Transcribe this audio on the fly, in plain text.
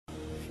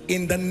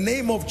in the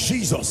name of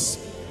Jesus.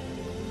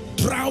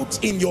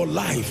 Drought in your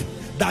life,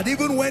 that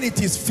even when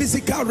it is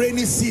physical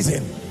rainy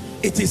season,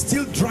 it is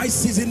still dry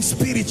season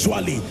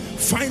spiritually,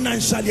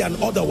 financially,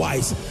 and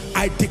otherwise.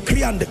 I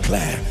decree and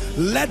declare,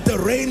 let the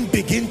rain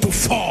begin to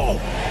fall.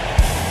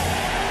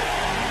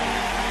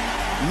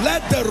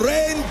 Let the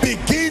rain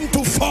begin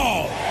to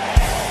fall.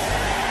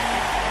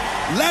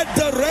 Let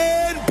the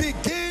rain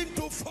begin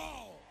to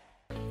fall.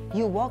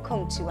 You're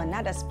welcome to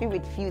another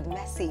spirit-filled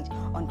message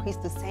on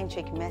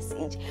Christocentric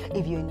Message.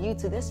 If you're new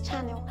to this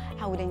channel,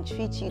 I would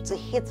entreat you to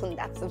hit on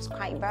that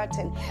subscribe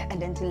button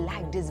and then to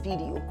like this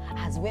video.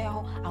 As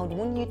well, I would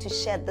want you to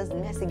share this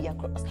message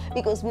across,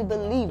 because we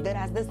believe that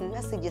as this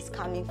message is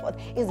coming forth,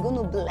 it's going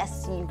to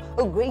bless you.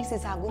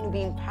 Graces are going to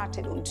be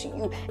imparted unto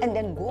you, and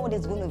then God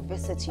is going to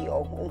visit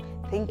your home.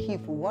 Thank you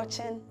for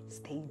watching.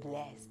 Stay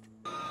blessed.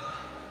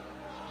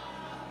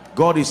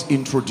 God is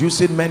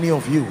introducing many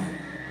of you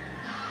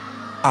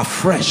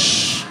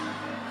afresh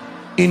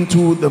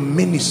into the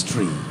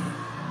ministry.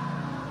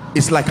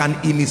 It's like an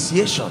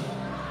initiation,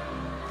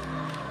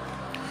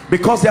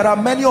 because there are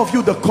many of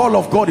you, the call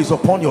of God is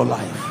upon your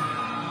life.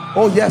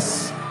 Oh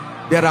yes,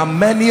 there are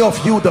many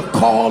of you, the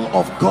call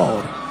of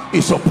God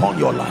is upon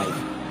your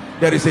life.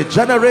 There is a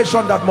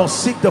generation that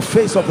must seek the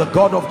face of the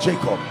God of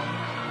Jacob.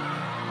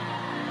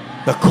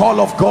 The call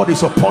of God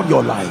is upon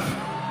your life.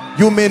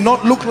 You may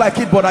not look like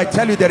it, but I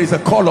tell you, there is a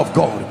call of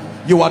God.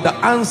 You are the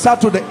answer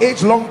to the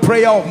age-long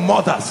prayer of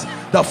mothers,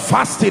 the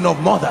fasting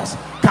of mothers.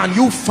 Can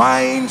you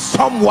find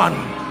someone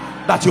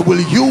that you will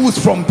use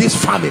from this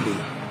family?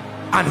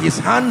 And his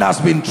hand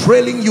has been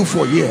trailing you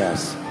for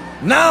years.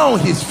 Now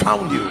he's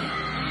found you.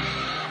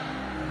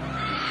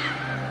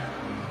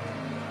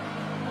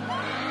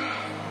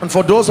 And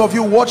for those of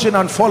you watching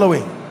and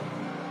following,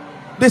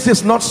 this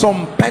is not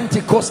some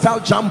Pentecostal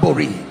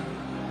jamboree.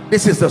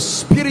 This is the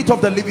Spirit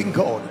of the living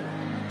God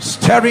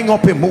stirring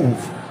up a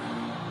move.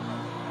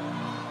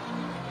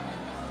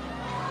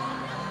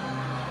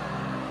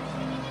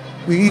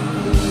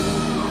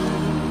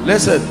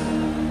 Listen,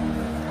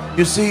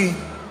 you see,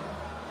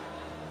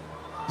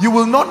 you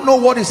will not know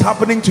what is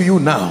happening to you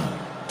now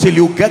till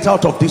you get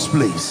out of this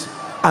place,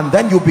 and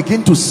then you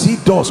begin to see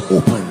doors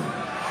open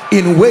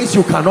in ways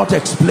you cannot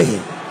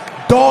explain.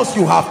 Doors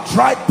you have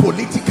tried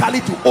politically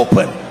to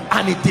open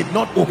and it did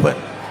not open,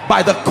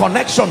 by the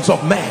connections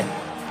of men.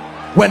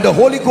 When the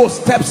Holy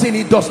Ghost steps in,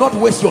 it does not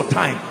waste your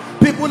time.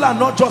 People are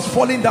not just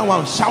falling down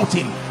and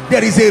shouting.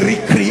 There is a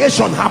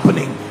recreation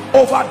happening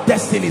over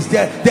destinies.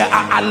 There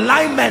are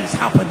alignments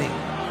happening.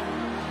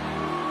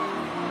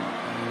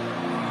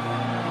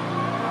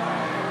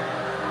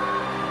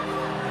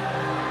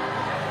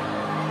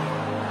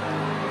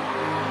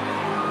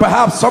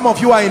 Perhaps some of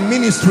you are in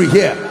ministry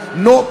here.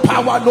 No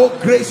power, no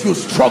grace, you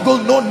struggle,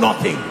 no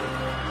nothing.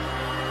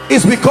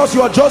 It's because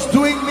you are just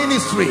doing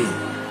ministry,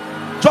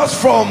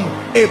 just from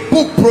a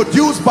book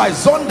produced by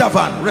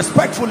Zondervan,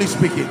 respectfully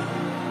speaking.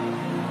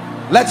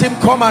 Let him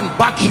come and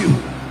back you,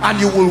 and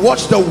you will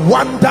watch the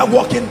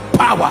wonder-working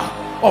power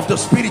of the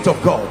Spirit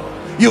of God.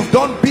 You've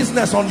done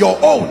business on your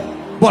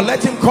own, but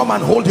let him come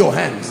and hold your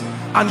hands,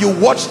 and you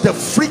watch the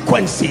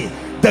frequency,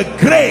 the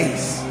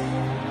grace.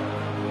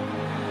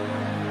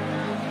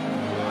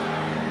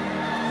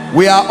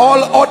 We are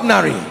all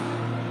ordinary,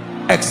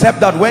 except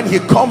that when he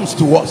comes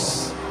to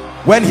us,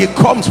 when he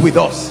comes with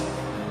us,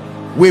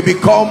 we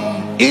become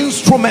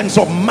instruments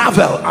of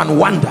marvel and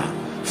wonder,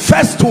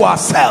 first to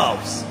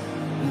ourselves,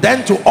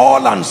 then to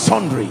all and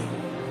sundry.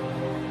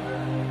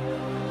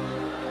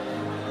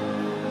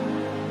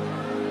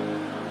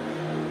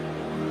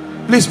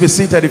 Please be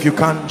seated if you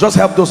can. Just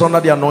help those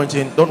under the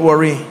anointing. Don't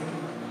worry.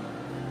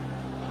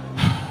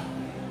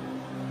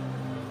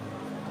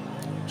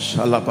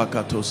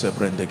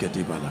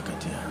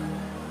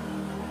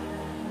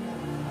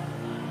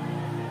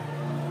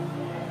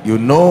 You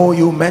know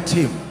you met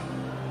him.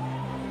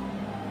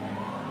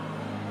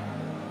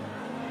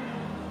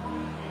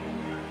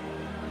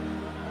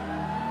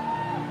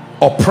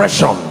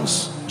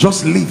 Oppressions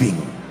just living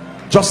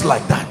just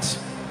like that.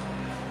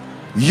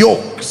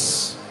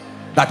 Yokes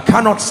that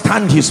cannot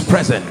stand his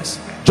presence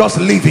just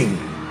living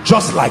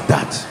just like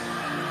that.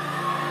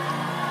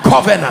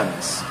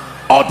 Covenants,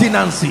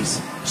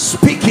 ordinances,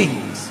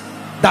 speakings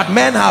that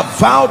men have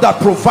vowed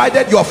that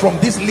provided you are from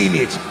this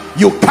lineage,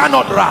 you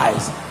cannot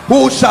rise.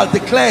 Who shall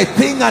declare a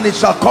thing and it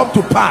shall come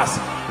to pass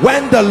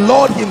when the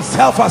Lord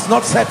himself has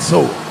not said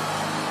so?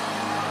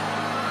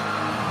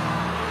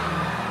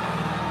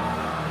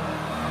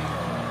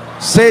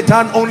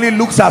 Satan only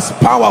looks as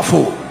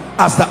powerful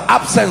as the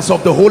absence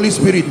of the Holy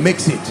Spirit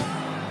makes it.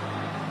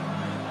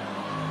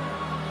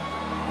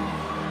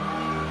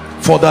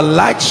 For the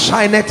light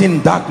shineth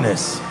in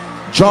darkness,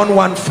 John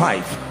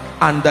 1:5,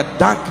 and the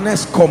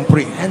darkness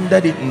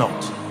comprehended it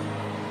not.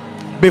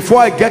 Before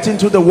I get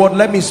into the word,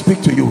 let me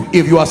speak to you.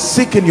 If you are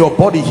sick in your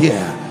body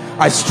here,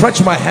 I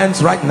stretch my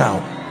hands right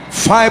now.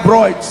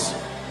 Fibroids,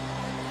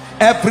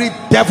 every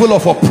devil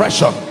of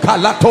oppression,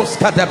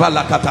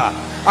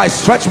 I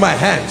stretch my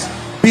hands.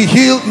 Be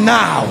healed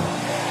now.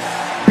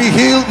 Be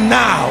healed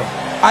now.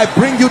 I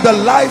bring you the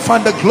life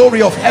and the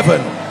glory of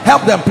heaven.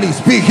 Help them, please.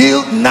 Be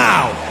healed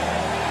now.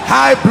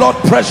 High blood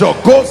pressure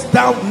goes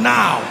down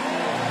now.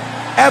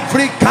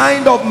 Every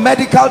kind of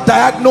medical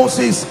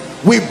diagnosis,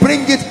 we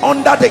bring it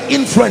under the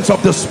influence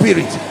of the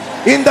Spirit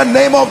in the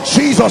name of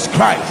Jesus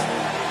Christ.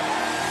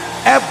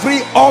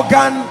 Every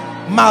organ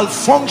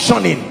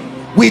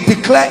malfunctioning, we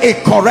declare a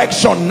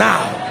correction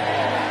now.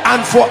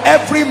 And for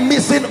every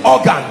missing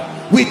organ,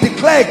 we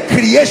declare a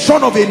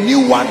creation of a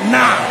new one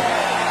now.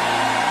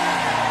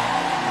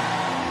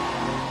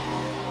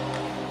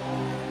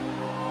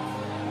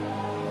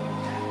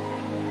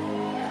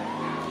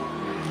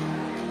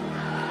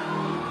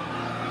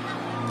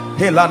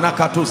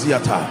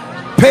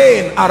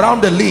 Pain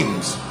around the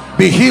limbs,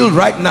 be healed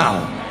right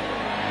now.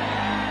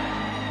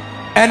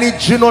 Any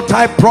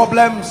genotype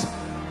problems,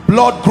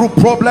 blood group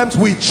problems,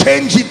 we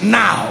change it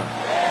now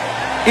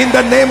in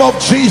the name of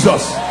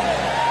Jesus.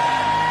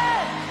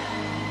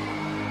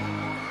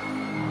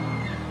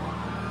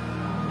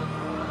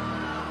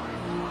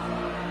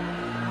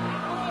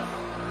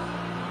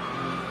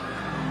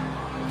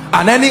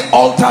 And any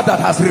altar that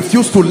has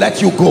refused to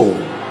let you go,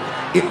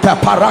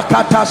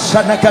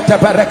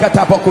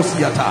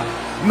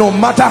 no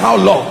matter how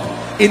long,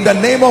 in the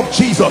name of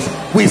Jesus,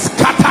 we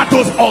scatter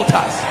those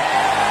altars.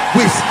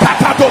 We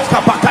scatter those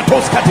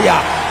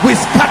we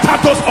scatter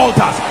those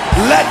altars.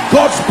 Let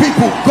God's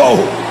people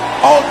go.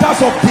 Altars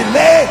of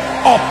delay,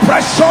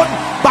 oppression,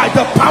 by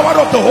the power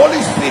of the Holy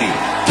Spirit,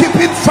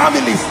 keeping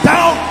families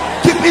down,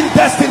 keeping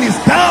destinies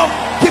down,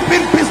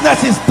 keeping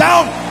businesses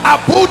down.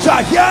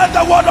 Abuja, hear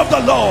the word of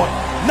the Lord.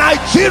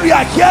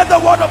 Nigeria, hear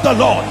the word of the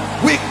Lord.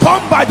 We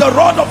come by the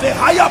rod of the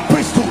higher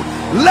priesthood.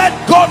 Let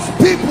God's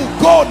people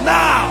go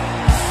now.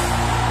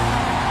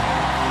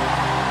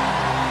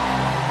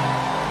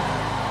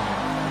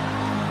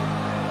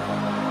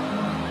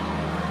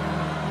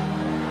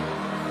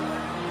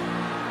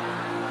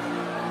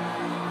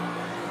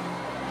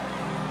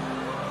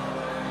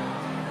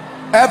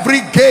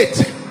 Every gate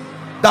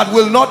that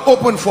will not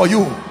open for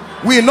you,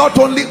 we not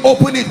only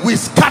open it, we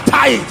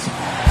scatter it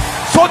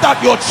so that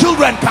your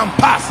children can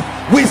pass.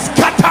 We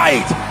scatter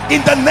it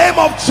in the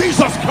name of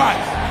Jesus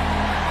Christ.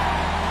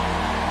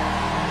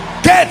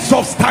 Gates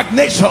of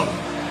stagnation,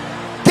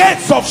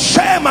 gates of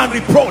shame and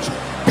reproach,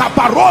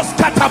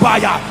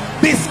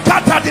 be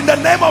scattered in the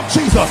name of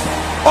Jesus.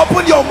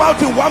 Open your mouth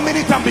in 1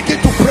 minute and begin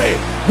to pray.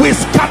 We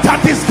scatter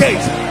these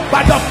gates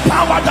by the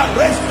power that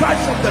raised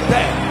Christ from the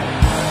dead.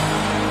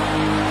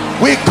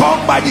 We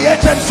come by the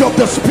agency of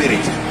the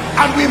Spirit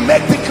and we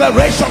make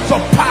declarations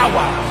of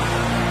power.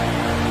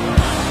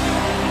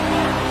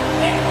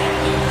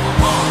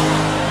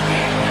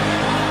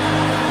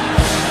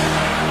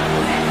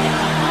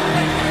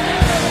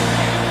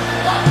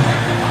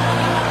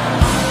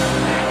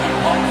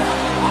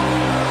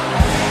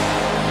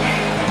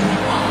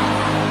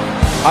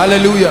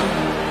 Hallelujah.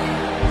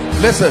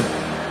 Listen,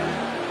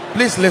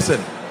 please listen.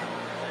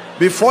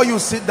 Before you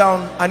sit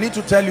down, I need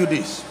to tell you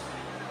this.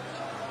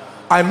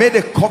 I made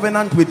a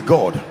covenant with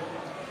God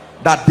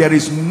that there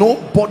is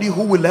nobody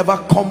who will ever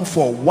come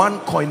for one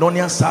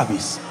koinonia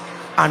service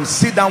and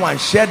sit down and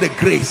share the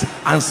grace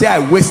and say I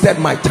wasted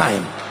my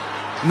time.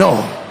 No.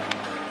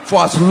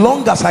 For as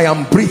long as I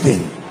am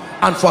breathing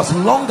and for as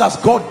long as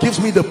God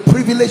gives me the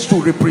privilege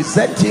to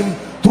represent him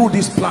through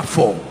this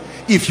platform,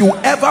 if you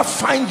ever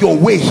find your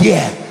way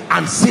here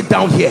and sit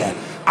down here,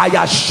 I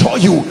assure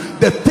you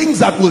the things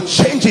that will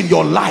change in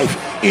your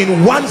life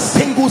in one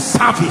single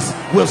service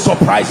will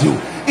surprise you.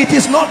 It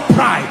is not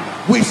pride.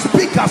 We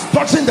speak as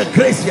touching the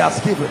grace he has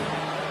given.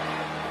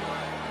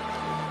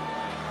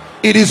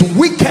 It is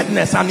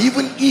wickedness and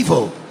even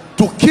evil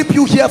to keep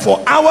you here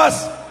for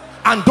hours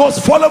and those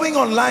following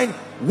online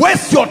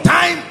waste your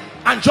time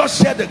and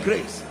just share the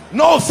grace.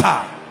 No,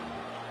 sir.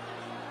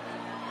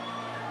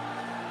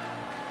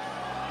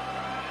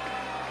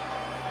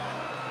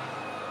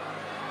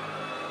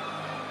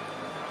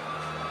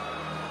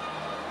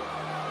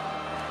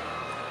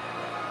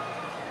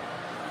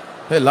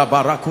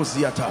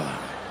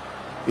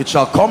 It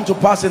shall come to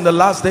pass in the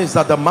last days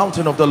that the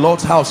mountain of the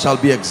Lord's house shall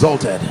be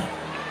exalted,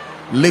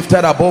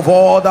 lifted above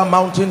all the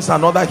mountains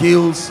and other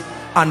hills,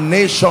 and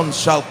nations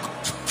shall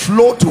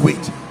flow to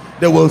it.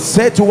 They will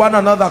say to one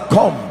another,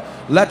 come,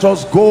 let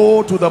us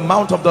go to the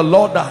mount of the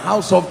Lord, the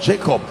house of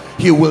Jacob.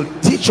 He will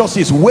teach us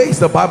his ways,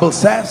 the Bible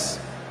says.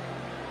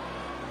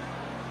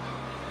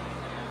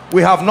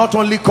 We have not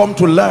only come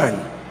to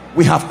learn,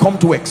 we have come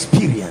to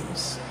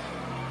experience.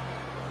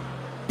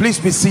 Please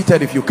be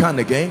seated if you can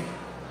again.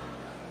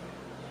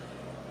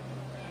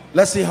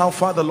 Let's see how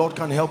far the Lord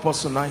can help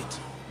us tonight.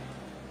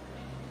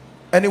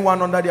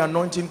 Anyone under the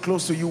anointing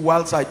close to you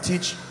whilst I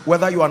teach,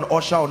 whether you're an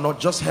usher or not,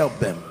 just help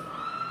them.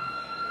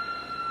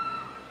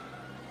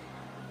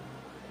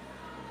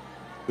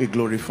 We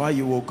glorify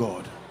you, O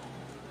God,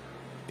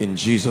 in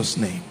Jesus'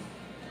 name.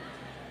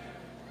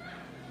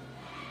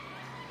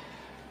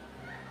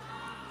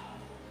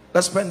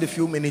 Let's spend a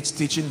few minutes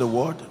teaching the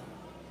word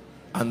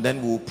and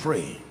then we'll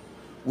pray.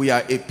 We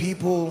are a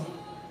people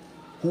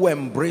who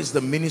embrace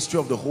the ministry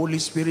of the Holy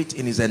Spirit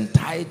in his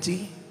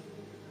entirety.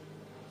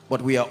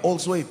 but we are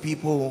also a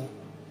people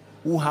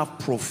who have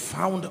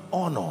profound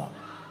honor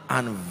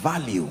and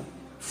value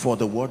for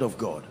the word of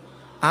God.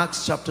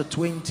 Acts chapter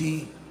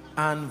 20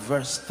 and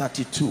verse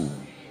 32.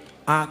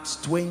 Acts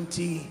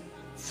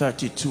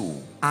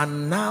 20:32.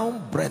 And now,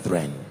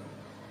 brethren,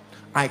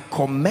 I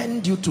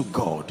commend you to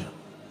God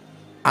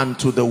and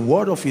to the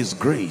word of his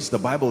grace, the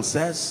Bible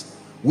says,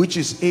 which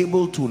is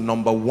able to,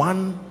 number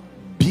one,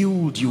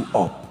 build you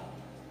up.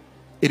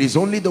 It is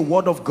only the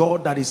word of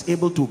God that is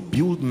able to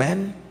build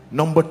men.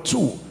 Number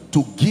two,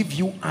 to give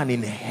you an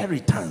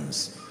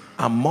inheritance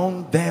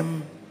among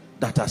them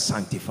that are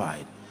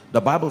sanctified. The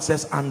Bible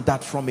says, and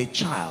that from a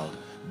child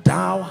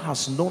thou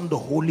hast known the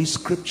holy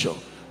scripture,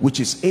 which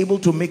is able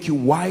to make you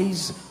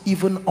wise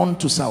even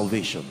unto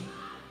salvation.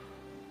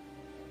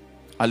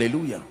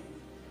 Hallelujah.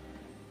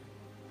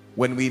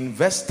 When we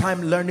invest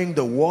time learning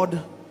the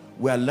word,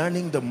 we are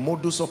learning the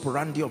modus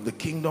operandi of the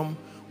kingdom.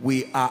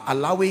 We are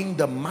allowing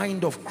the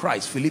mind of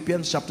Christ.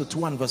 Philippians chapter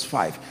 2 and verse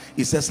 5.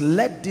 It says,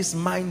 let this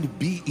mind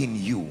be in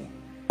you.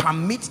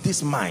 Permit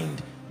this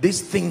mind,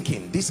 this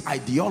thinking, this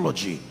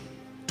ideology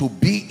to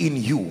be in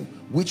you,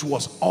 which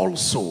was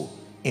also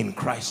in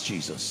Christ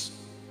Jesus.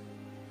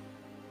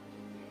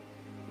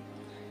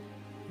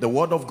 The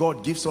word of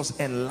God gives us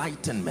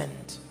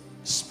enlightenment,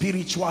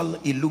 spiritual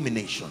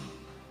illumination,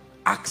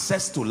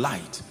 access to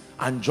light.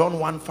 And John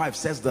 1:5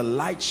 says, the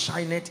light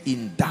shineth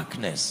in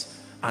darkness,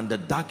 and the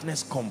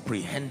darkness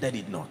comprehended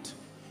it not.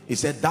 He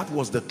said that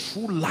was the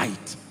true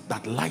light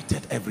that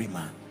lighted every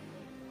man.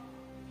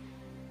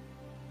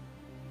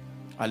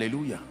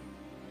 Hallelujah.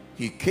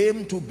 He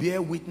came to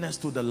bear witness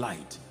to the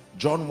light.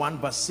 John 1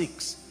 verse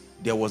 6.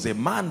 There was a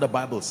man, the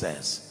Bible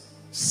says,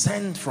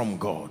 sent from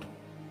God,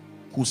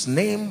 whose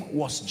name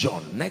was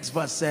John. Next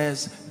verse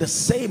says, the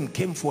same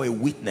came for a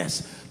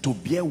witness, to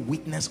bear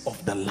witness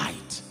of the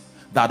light,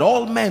 that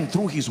all men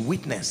through his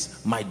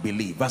witness might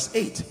believe. Verse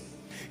 8,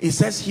 it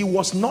says he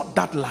was not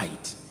that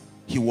light.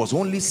 He was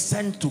only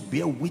sent to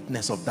bear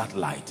witness of that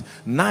light.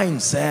 9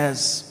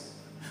 says,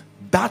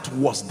 that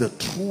was the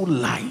true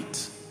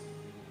light,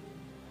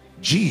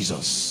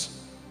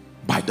 Jesus,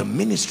 by the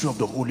ministry of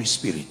the Holy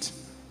Spirit,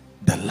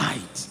 the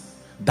light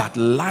that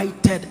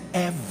lighted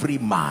every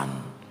man.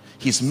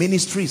 His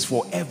ministry is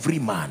for every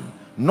man,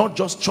 not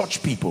just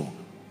church people,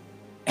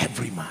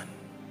 every man.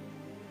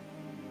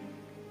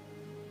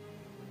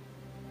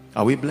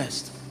 Are we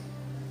blessed?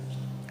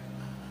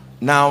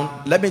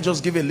 Now, let me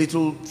just give a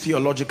little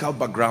theological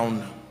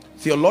background.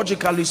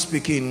 Theologically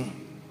speaking,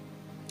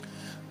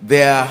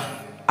 there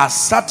are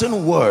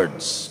certain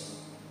words,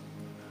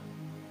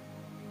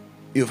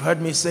 you've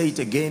heard me say it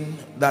again,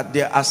 that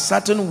there are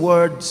certain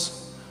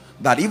words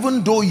that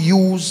even though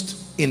used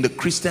in the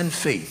Christian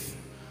faith,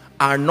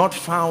 are not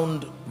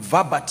found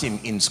verbatim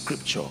in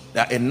scripture.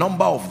 There are a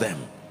number of them.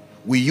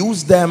 We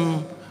use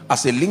them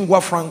as a lingua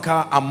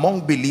franca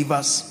among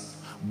believers,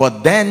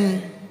 but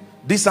then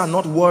these are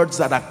not words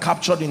that are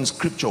captured in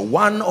scripture.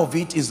 One of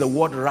it is the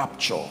word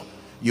rapture.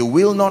 You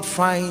will not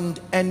find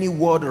any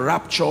word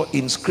rapture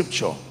in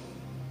scripture.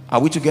 Are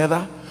we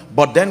together?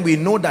 But then we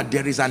know that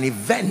there is an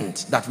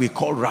event that we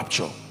call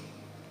rapture.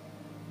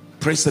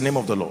 Praise the name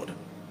of the Lord.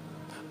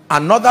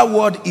 Another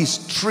word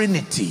is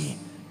Trinity.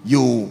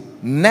 You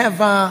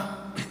never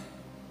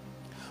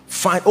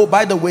find, oh,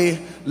 by the way,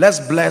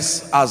 let's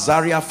bless our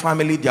Zaria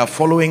family. They are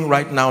following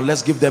right now.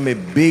 Let's give them a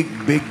big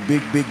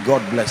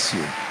God bless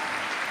you.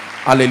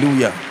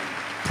 Hallelujah.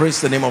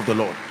 Praise the name of the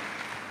Lord.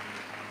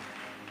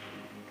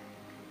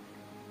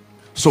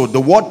 So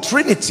the word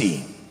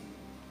Trinity,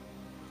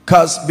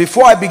 because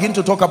before I begin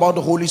to talk about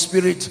the Holy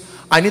Spirit,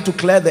 I need to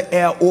clear the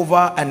air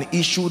over an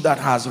issue that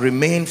has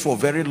remained for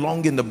very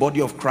long in the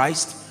body of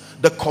Christ.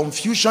 The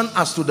confusion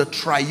as to the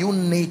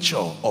triune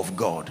nature of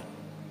God.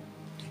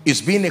 It's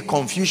been a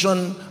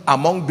confusion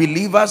among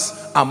believers,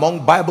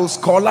 among Bible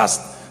scholars.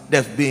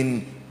 There have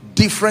been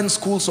different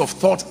schools of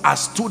thought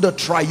as to the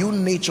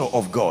triune nature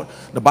of God.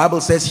 The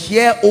Bible says,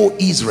 hear, O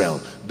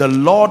Israel, the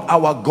Lord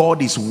our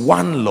God is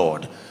one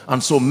Lord.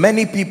 And so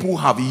many people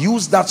have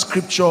used that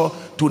scripture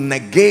to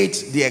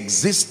negate the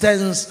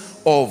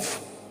existence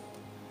of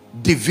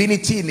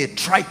divinity in a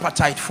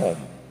tripartite form.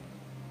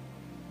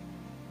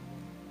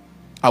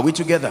 Are we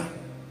together?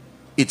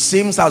 It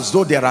seems as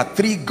though there are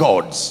three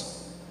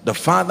gods: the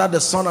Father,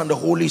 the Son, and the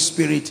Holy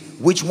Spirit.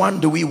 Which one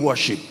do we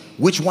worship?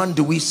 Which one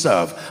do we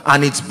serve?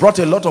 And it's brought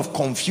a lot of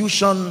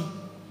confusion.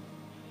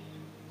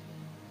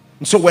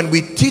 So when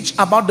we teach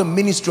about the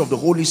ministry of the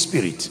Holy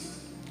Spirit,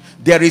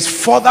 there is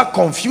further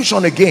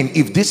confusion again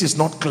if this is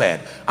not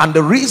cleared. And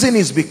the reason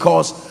is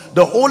because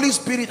the Holy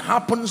Spirit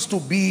happens to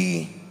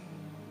be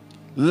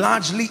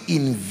largely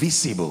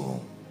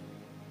invisible.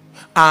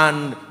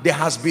 And there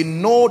has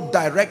been no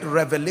direct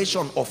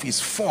revelation of his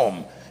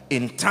form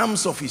in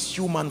terms of his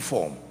human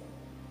form.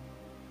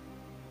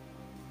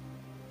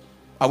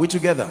 Are we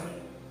together?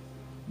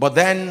 But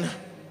then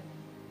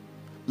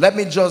let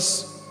me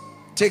just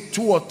take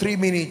 2 or 3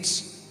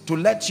 minutes to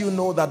let you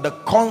know that the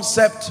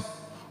concept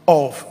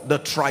of the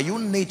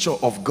triune nature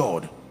of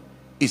God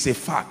is a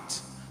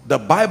fact. The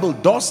Bible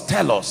does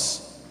tell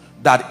us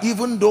that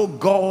even though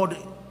God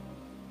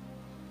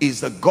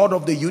is the God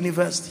of the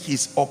universe,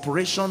 his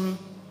operation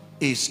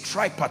is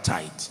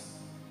tripartite: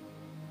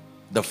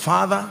 the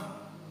Father,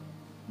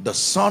 the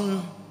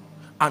Son,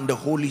 and the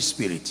Holy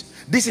Spirit.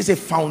 This is a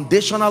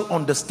foundational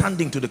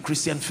understanding to the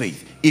Christian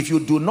faith. If you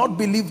do not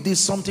believe this,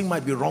 something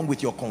might be wrong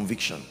with your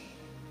conviction.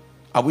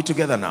 Are we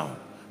together now?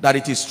 That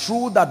it is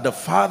true that the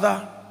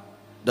Father,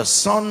 the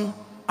Son,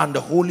 and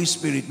the Holy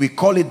Spirit, we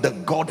call it the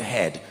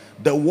Godhead.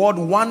 The word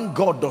one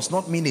God does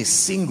not mean a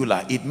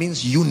singular, it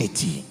means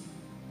unity.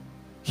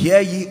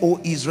 Hear ye, O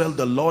Israel,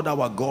 the Lord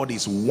our God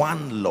is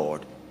one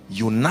Lord,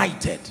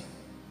 united.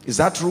 Is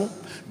that true?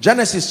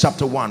 Genesis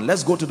chapter 1.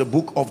 Let's go to the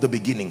book of the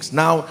beginnings.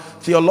 Now,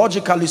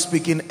 theologically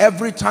speaking,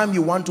 every time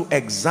you want to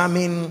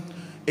examine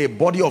a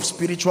body of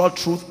spiritual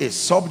truth, a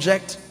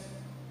subject,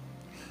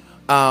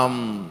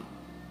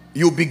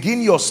 you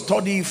begin your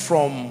study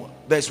from,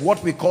 there's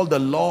what we call the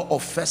law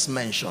of first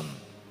mention.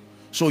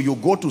 So you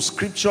go to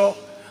scripture,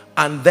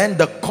 and then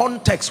the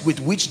context with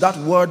which that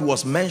word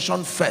was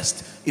mentioned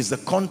first is the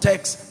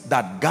context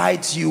that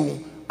guides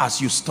you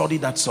as you study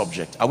that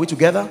subject. Are we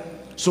together?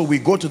 So we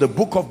go to the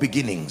book of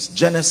beginnings,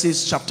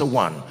 Genesis chapter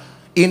 1.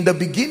 In the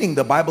beginning,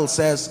 the Bible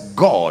says,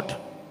 God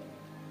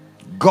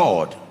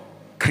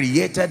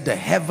created the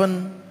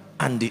heaven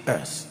and the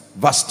earth.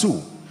 Verse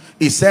 2,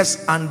 it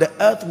says, and the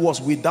earth was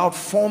without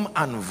form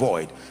and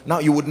void. Now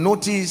you would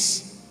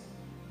notice,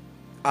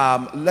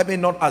 let me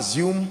not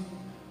assume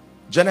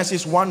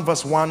Genesis 1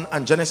 verse 1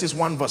 and Genesis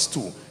 1 verse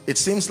 2. It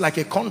seems like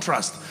a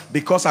contrast,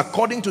 because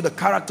according to the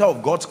character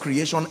of God's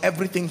creation,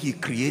 everything he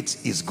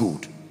creates is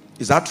good.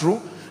 Is that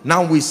true?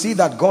 Now we see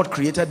that God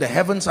created the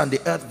heavens and the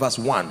earth, verse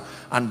 1.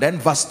 And then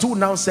verse 2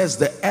 now says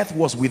the earth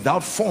was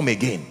without form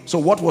again. So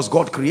what was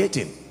God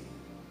creating?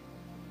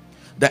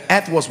 The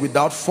earth was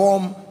without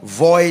form,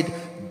 void,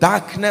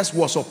 darkness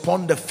was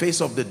upon the face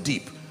of the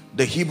deep.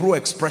 The Hebrew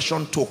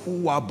expression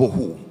tohu wa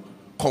bohu,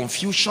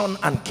 confusion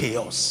and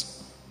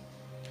chaos.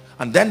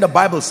 And then the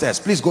Bible says,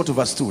 please go to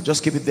verse 2,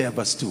 just keep it there,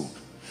 verse 2.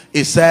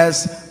 It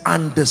says,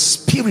 and the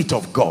Spirit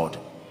of God.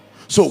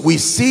 So we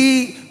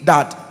see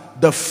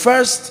that the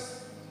first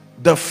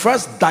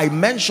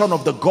dimension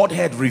of the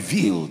Godhead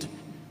revealed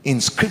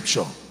in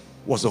scripture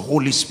was the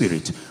Holy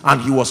Spirit,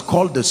 and he was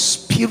called the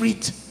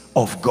Spirit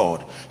of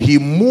God. He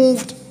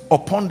moved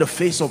upon the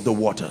face of the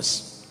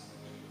waters.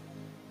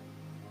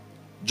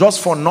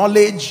 Just for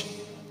knowledge,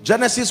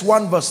 Genesis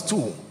 1 verse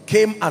 2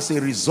 came as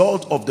a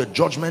result of the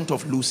judgment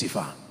of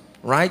Lucifer,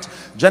 right?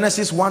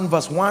 Genesis 1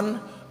 verse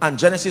 1 and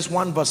Genesis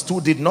 1 verse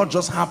 2 did not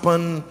just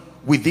happen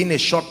within a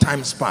short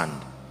time span.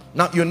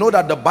 Now you know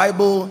that the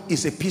Bible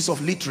is a piece of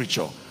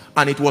literature,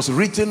 and it was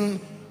written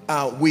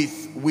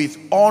with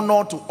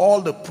honor to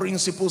all the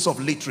principles of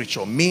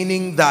literature,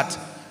 meaning that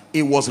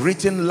it was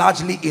written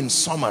largely in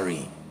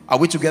summary. Are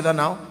we together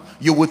now?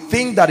 You would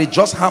think that it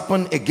just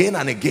happened again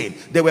and again.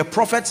 There were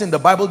prophets in the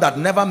Bible that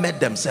never met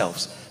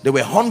themselves. They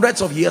were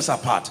hundreds of years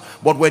apart.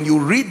 But when you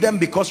read them,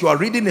 because you are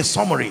reading a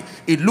summary,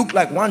 it looked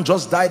like one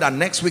just died and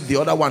next week the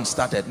other one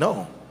started.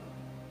 No.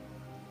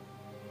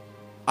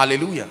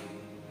 Hallelujah.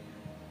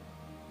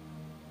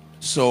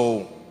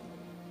 So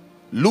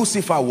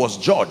Lucifer was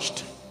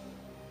judged.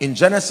 In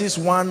Genesis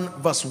 1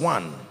 verse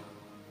 1,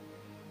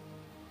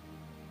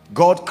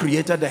 God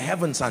created the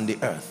heavens and the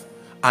earth.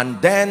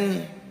 And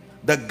then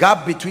the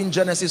gap between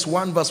Genesis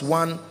 1 verse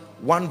 1,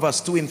 1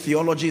 verse 2 in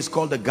theology is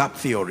called the gap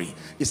theory.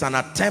 It's an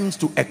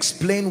attempt to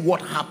explain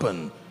what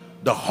happened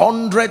the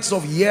hundreds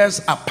of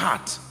years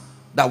apart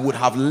that would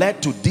have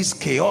led to this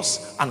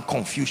chaos and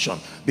confusion.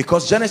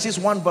 Because Genesis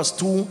 1 verse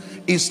 2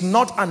 is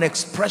not an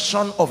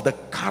expression of the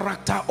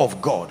character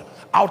of God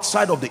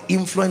outside of the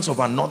influence of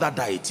another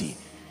deity.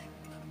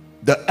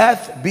 The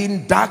earth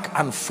being dark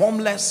and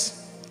formless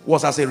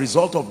was as a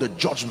result of the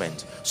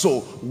judgment.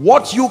 So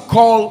what you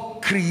call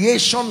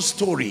creation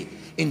story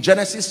in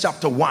Genesis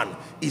chapter 1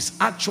 is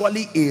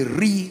actually a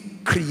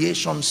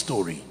recreation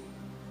story.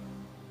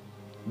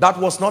 That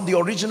was not the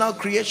original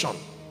creation.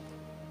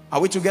 Are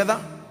we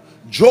together?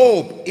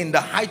 Job, in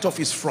the height of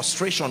his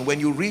frustration, when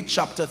you read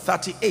chapter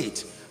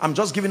 38, I'm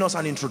just giving us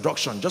an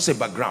introduction, just a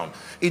background.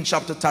 In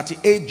chapter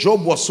 38,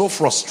 Job was so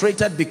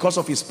frustrated because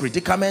of his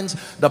predicament.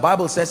 The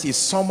Bible says he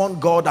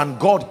summoned God, and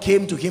God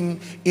came to him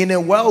in a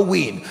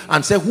whirlwind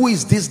and said, who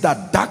is this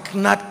that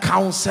darkeneth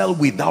counsel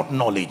without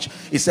knowledge?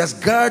 It says,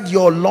 gird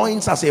your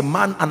loins as a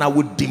man, and I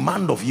would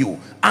demand of you.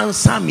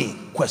 Answer me.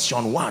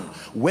 Question 1.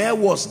 Where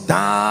was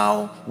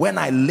thou when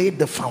I laid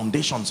the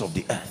foundations of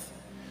the earth?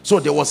 So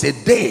there was a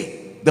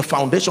day the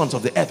foundations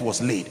of the earth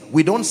was laid.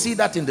 We don't see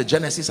that in the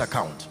Genesis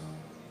account.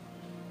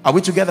 Are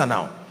we together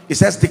now? It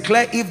says,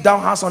 declare if thou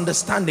hast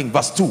understanding.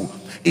 Verse 2,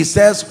 it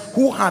says,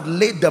 who had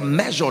laid the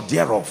measure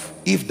thereof,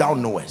 if thou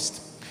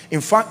knowest. In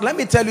fact, let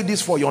me tell you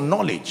this for your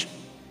knowledge.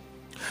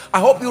 I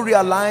hope you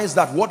realize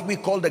that what we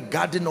call the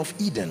Garden of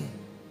Eden,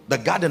 the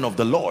garden of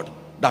the Lord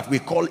that we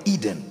call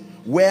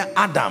Eden, where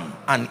Adam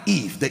and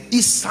Eve, the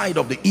east side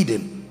of the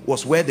Eden,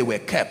 was where they were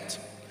kept.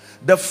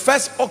 The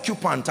first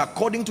occupant,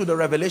 according to the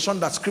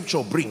revelation that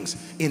scripture brings,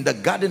 in the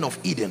Garden of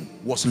Eden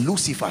was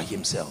Lucifer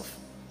himself.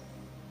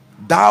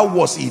 Thou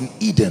was in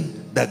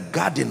Eden, the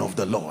garden of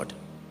the Lord.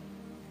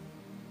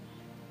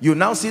 You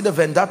now see the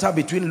vendetta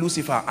between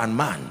Lucifer and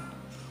man,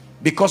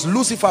 because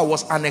Lucifer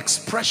was an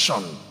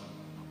expression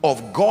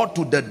of God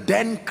to the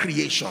then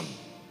creation.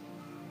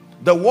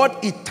 The word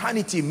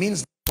eternity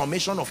means the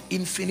formation of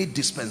infinite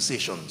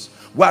dispensations.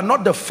 We are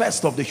not the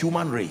first of the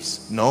human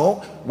race.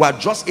 No, we are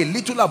just a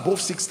little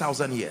above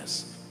 6,000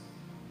 years.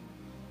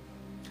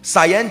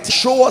 Scientists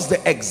show us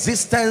the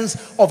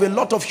existence of a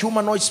lot of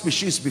humanoid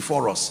species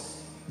before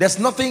us. There's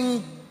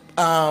nothing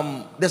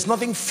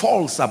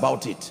false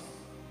about it.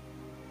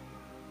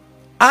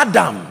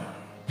 Adam,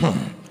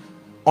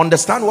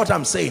 understand what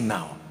I'm saying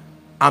now.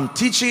 I'm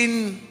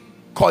teaching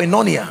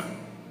koinonia,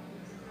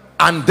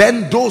 and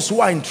then those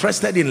who are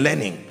interested in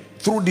learning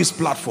through this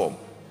platform.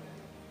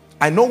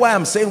 I know why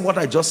I'm saying what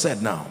I just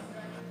said now.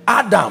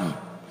 Adam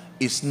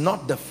is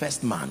not the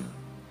first man.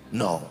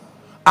 No.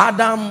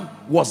 Adam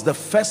was the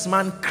first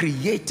man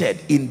created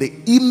in the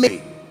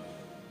image.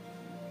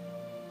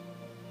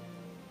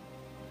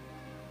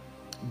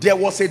 There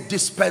was a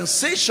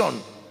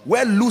dispensation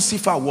where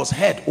Lucifer was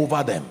head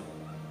over them.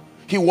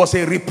 He was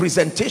a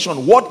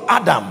representation. What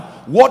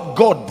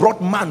God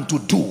brought man to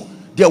do,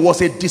 there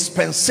was a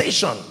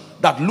dispensation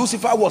that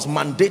Lucifer was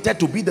mandated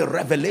to be the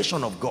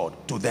revelation of God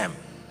to them.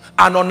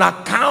 And on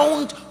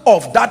account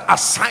of that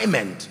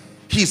assignment,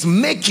 he's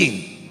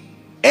making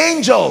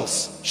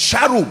angels,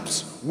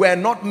 cherubs, were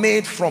not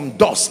made from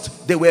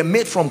dust. They were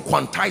made from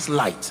quantized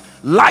light.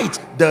 Light,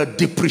 the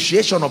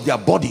depreciation of their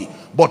body,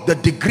 but the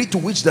degree to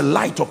which the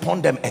light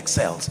upon them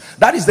excels.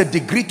 That is the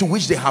degree to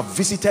which they have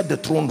visited the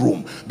throne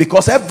room.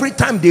 Because every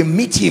time they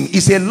meet him,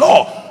 is a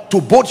law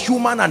to both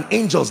human and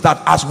angels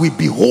that as we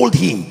behold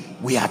him,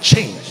 we are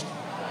changed.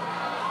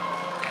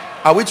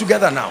 Are we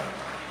together now?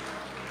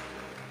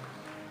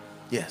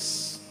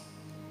 Yes.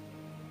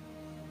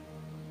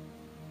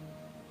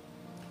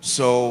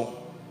 So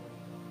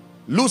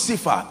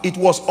Lucifer, it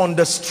was on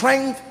the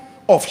strength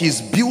of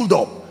his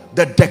build-up,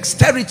 the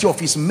dexterity of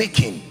his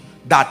making,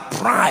 that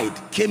pride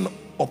came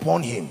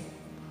upon him.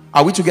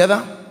 Are we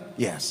together?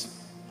 Yes.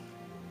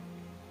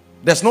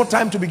 There's no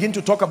time to begin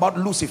to talk about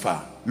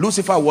Lucifer.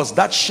 Lucifer was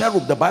that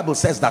cherub, the Bible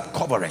says, that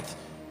covereth.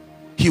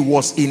 He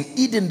was in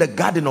Eden, the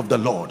garden of the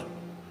Lord.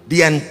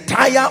 The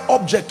entire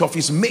object of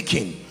his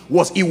making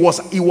was, he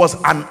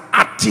was an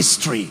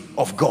artistry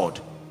of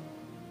God.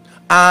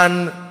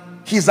 And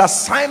his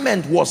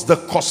assignment was the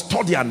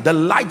custodian, the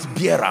light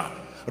bearer.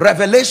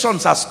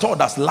 Revelations are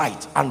stored as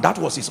light, and that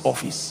was his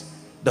office,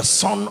 the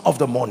son of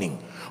the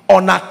morning.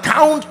 On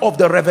account of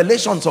the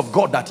revelations of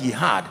God that he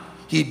had,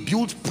 he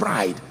built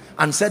pride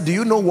and said, do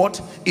you know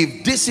what?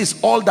 If this is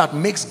all that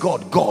makes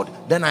God God,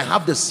 then I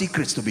have the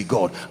secrets to be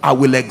God. I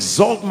will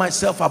exalt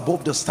myself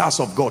above the stars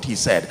of God, he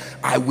said.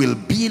 I will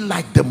be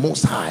like the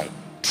Most High.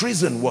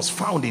 Treason was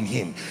found in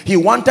him. He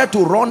wanted to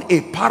run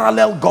a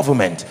parallel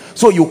government,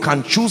 so you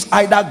can choose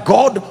either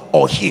God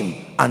or him,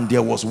 and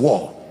there was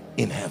war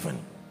in heaven.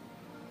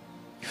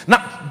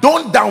 Now,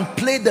 don't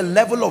downplay the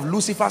level of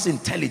Lucifer's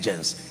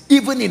intelligence.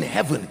 Even in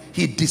heaven,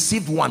 he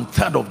deceived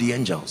 1/3 of the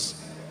angels.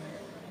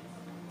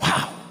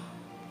 Wow.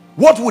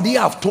 What would he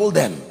have told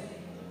them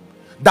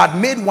that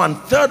made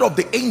 1/3 of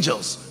the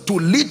angels to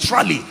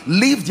literally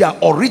leave their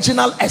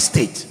original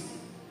estate?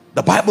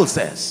 The Bible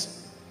says,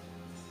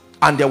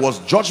 and there was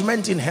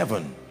judgment in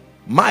heaven.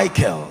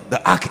 Michael,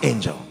 the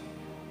archangel.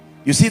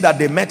 You see that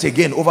they met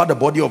again over the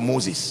body of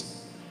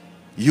Moses.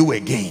 You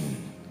again.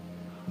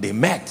 They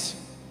met.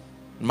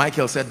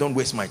 Michael said, don't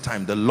waste my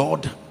time. The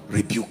Lord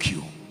rebuke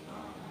you.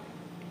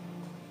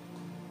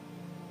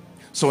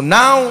 So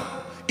now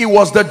it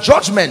was the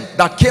judgment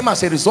that came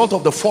as a result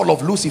of the fall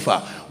of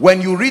Lucifer.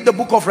 When you read the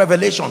book of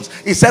Revelations,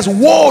 it says,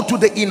 woe to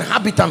the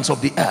inhabitants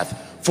of the earth,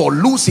 for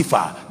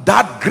Lucifer,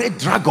 that great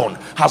dragon,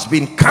 has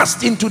been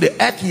cast into the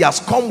earth. He has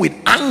come with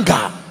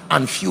anger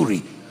and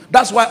fury.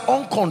 That's why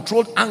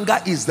uncontrolled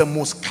anger is the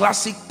most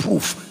classic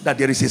proof that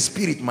there is a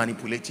spirit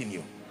manipulating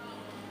you.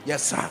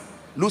 Yes, sir.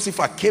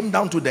 Lucifer came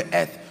down to the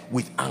earth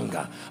with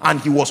anger, and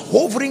he was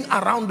hovering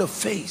around the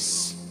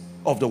face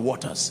of the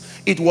waters.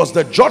 It was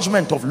the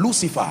judgment of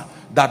Lucifer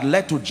that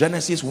led to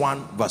Genesis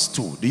 1 verse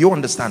 2. Do you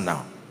understand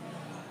now?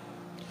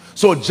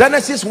 So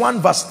Genesis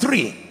 1 verse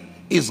 3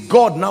 is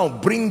God now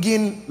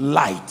bringing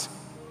light.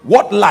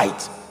 What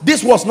light?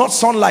 This was not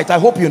sunlight. I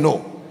hope you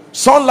know.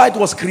 Sunlight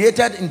was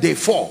created in day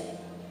 4.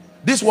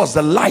 This was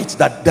the light,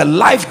 that the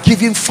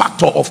life-giving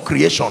factor of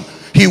creation.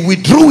 He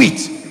withdrew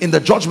it in the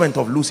judgment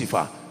of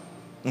Lucifer.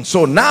 And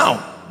so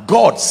now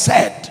God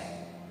said,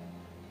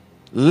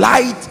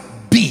 light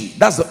be.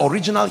 That's the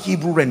original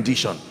Hebrew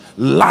rendition.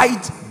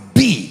 Light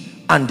be,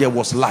 and there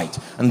was light.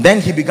 And then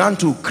he began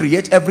to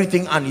create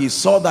everything, and he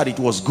saw that it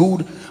was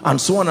good, and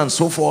so on and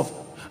so forth.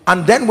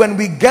 And then when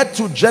we get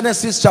to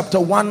Genesis chapter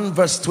 1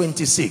 verse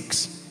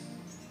 26,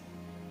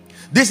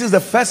 this is the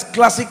first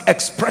classic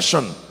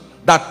expression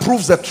that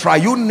proves the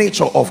triune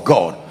nature of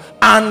God.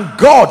 And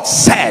God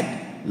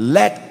said,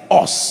 let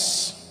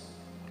us.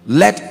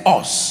 Let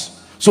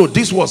us. So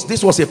this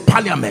was a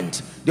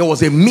parliament. There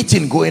was a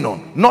meeting going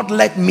on. Not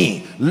let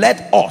me,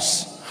 let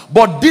us.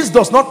 But this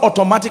does not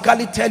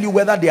automatically tell you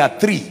whether there are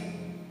 3.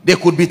 There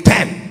could be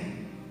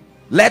 10.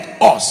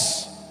 Let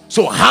us.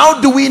 So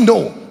how do we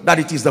know that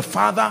it is the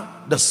Father,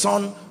 the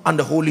Son, and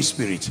the Holy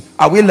Spirit?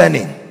 Are we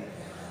learning?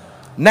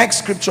 Next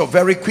scripture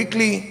very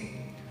quickly.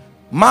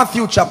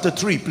 Matthew chapter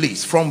 3,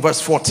 please, from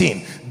verse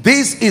 14.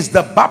 This is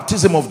the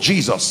baptism of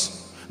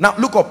Jesus. Now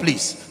look up,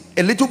 please.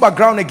 A little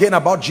background again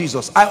about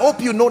Jesus. I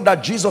hope you know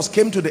that Jesus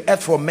came to the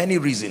earth for many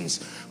reasons.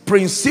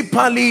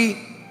 Principally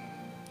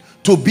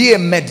to be a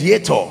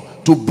mediator,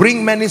 to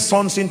bring many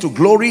sons into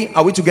glory.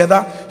 Are we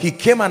together? He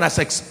came as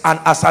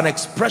an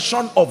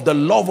expression of the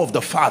love of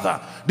the Father.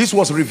 This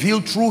was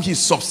revealed through his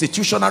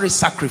substitutionary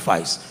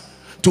sacrifice,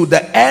 to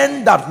the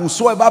end that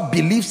whosoever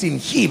believes in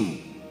him,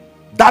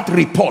 that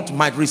report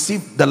might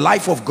receive the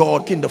life of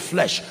God in the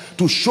flesh,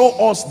 to show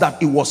us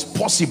that it was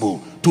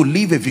possible to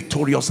live a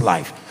victorious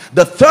life.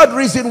 The third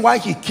reason why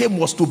he came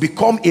was to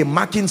become a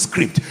marking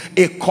script,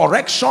 a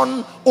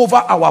correction over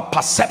our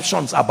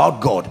perceptions about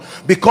God.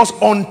 Because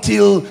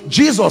until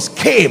Jesus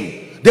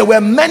came, there were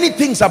many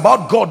things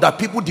about God that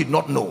people did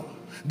not know.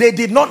 They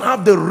did not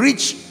have the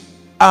rich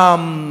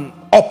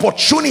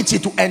opportunity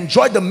to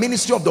enjoy the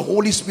ministry of the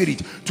Holy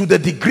Spirit to the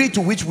degree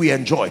to which we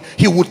enjoy.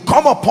 He would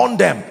come upon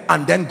them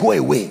and then go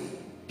away.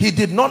 He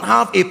did not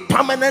have a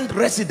permanent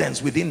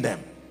residence within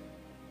them.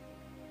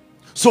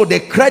 So they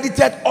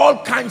credited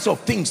all kinds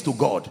of things to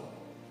God.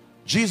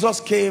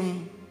 Jesus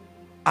came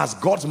as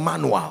God's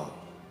manual,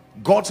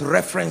 God's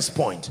reference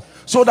point,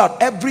 so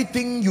that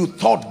everything you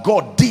thought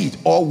God did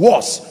or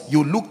was,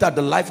 you looked at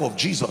the life of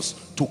Jesus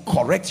to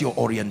correct your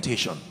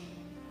orientation.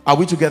 Are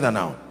we together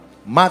now?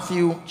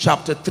 Matthew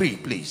chapter 3,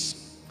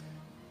 please.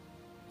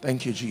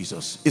 Thank you,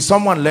 Jesus. Is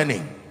someone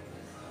learning?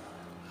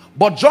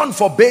 But John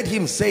forbade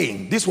him,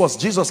 saying, this was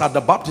Jesus at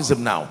the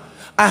baptism now,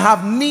 I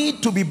have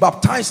need to be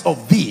baptized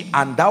of thee,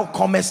 and thou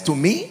comest to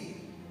me?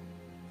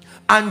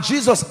 And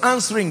Jesus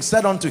answering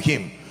said unto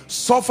him,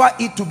 suffer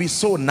it to be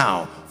so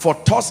now, for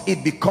thus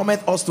it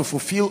becometh us to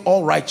fulfill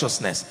all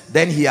righteousness.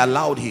 Then he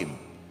allowed him.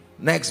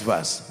 Next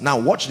verse. Now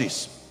watch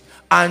this.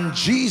 And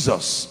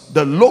Jesus,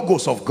 the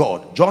Logos of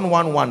God, John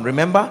 1:1,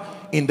 remember,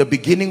 in the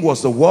beginning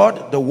was the Word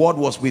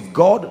was with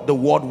God, the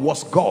Word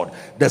was God.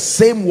 The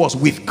same was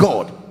with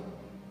God.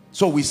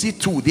 So we see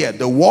two there,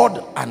 the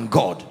Word and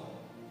God.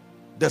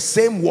 The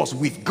same was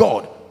with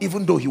God,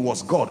 even though he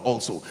was God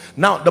also.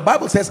 Now the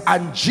Bible says,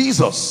 and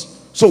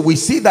Jesus, so we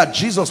see that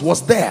Jesus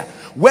was there.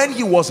 When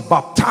he was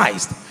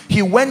baptized,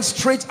 he went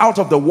straight out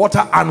of the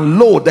water, and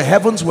lo, the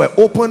heavens were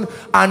open,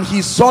 and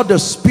he saw the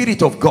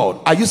Spirit of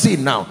God. Are you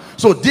seeing now?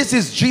 So this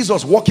is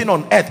Jesus walking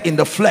on earth in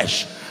the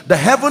flesh. The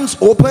heavens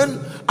open,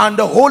 and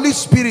the Holy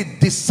Spirit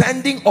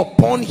descending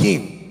upon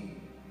him,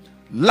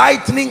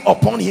 lightning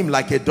upon him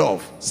like a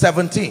dove.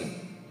 17.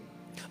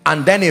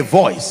 And then a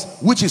voice,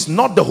 which is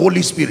not the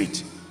Holy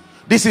Spirit.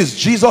 This is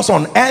Jesus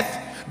on earth.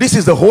 This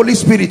is the Holy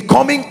Spirit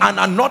coming, and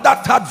another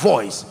third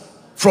voice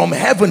from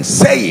heaven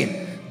saying,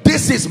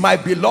 this is my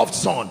beloved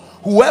Son.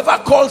 Whoever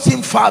calls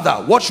him Father,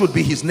 what should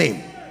be his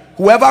name?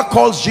 Whoever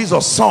calls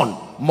Jesus Son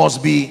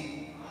must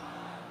be.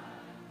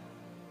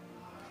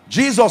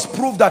 Jesus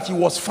proved that he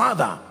was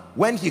Father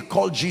when he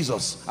called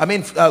Jesus.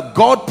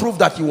 God proved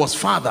that he was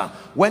Father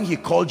when he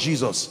called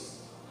Jesus.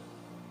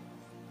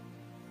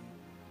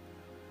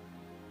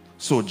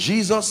 So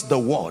Jesus, the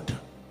Word,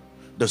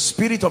 the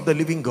Spirit of the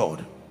living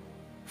God,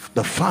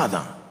 the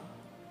Father.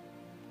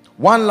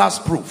 One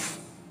last proof.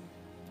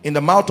 In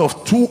the mouth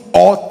of 2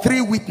 or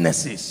 3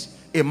 witnesses,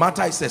 a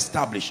matter is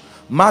established.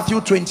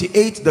 Matthew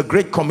 28, the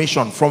Great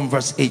Commission, from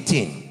verse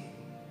 18.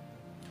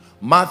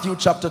 Matthew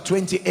chapter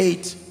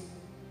 28,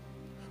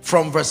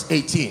 from verse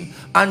 18.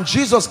 And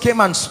Jesus came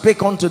and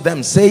spake unto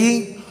them,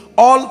 saying,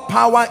 all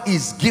power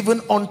is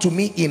given unto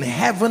me in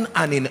heaven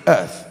and in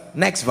earth.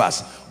 Next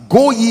verse.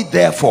 Go ye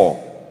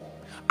therefore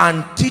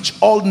and teach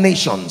all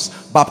nations,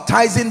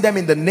 baptizing them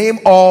in the name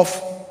of,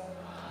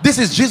 this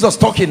is Jesus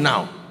talking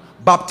now,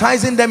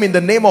 baptizing them in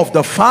the name of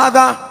the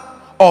Father,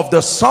 of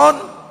the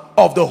Son,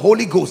 of the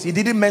Holy Ghost. He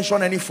didn't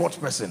mention any fourth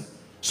person.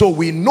 So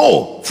we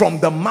know from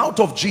the mouth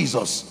of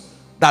Jesus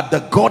that the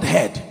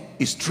Godhead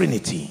is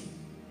Trinity.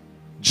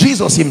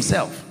 Jesus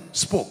himself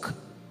spoke.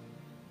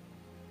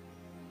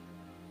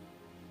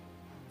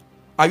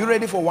 Are you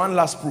ready for one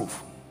last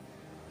proof?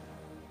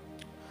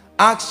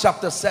 Acts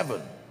chapter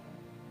 7.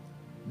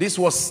 This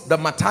was the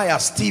martyr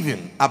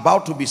Stephen,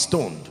 about to be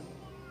stoned.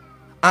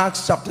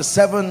 Acts chapter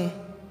 7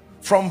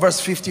 from verse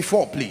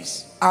 54,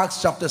 please.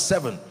 Acts chapter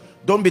 7.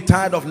 Don't be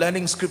tired of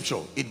learning scripture.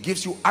 It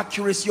gives you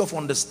accuracy of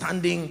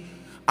understanding,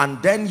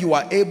 and then you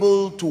are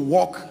able to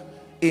walk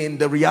in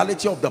the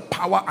reality of the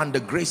power and the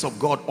grace of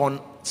God on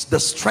the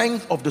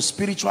strength of the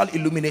spiritual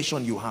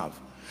illumination you have.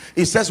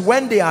 It says,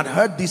 when they had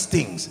heard these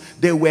things,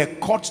 they were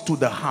cut to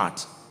the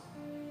heart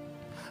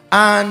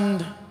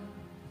and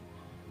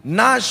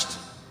gnashed.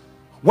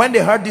 When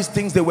they heard these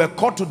things, they were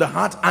cut to the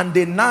heart, and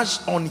they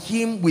gnashed on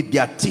him with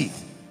their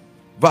teeth.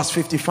 Verse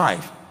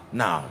 55.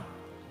 Now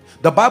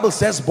the Bible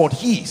says, but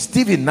he,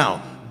 Stephen,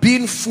 now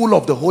being full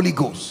of the Holy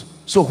Ghost.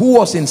 So who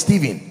was in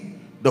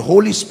Stephen? The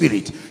Holy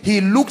Spirit.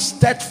 He looked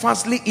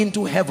steadfastly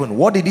into heaven.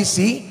 What did he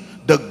see?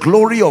 The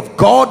glory of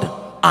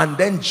God, and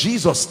then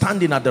Jesus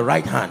standing at the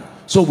right hand.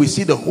 So we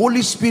see the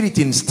Holy Spirit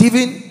in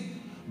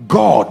Stephen,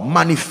 God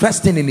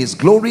manifesting in his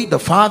glory, the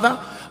Father,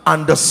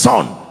 and the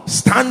Son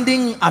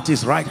standing at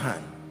his right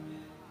hand.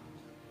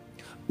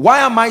 Why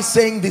am I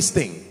saying this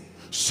thing?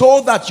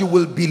 So that you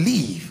will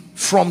believe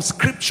from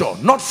scripture,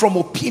 not from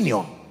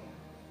opinion,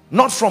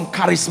 not from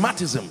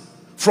charismatism,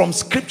 from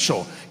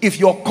scripture. If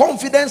your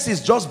confidence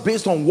is just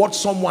based on what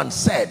someone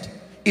said,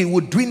 it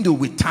would dwindle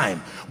with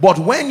time. But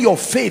when your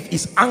faith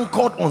is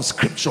anchored on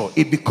scripture,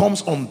 it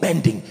becomes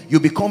unbending. You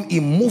become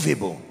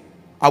immovable.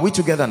 Are we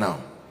together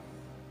now?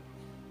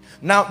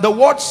 Now, the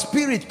word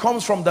spirit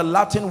comes from the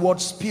Latin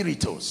word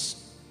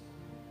spiritus.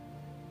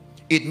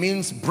 It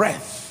means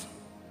breath.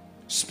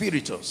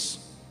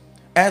 Spiritus.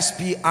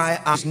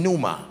 S-P-I-R is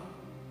pneuma.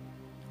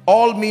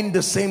 All mean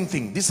the same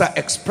thing. These are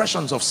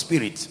expressions of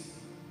spirit.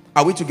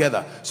 Are we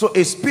together? So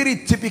a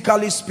spirit,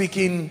 typically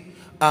speaking,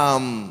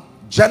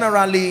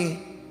 generally,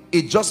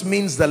 it just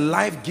means the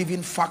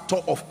life-giving factor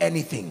of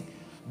anything.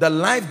 The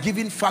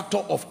life-giving factor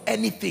of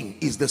anything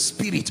is the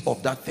spirit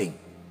of that thing.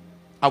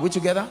 Are we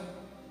together?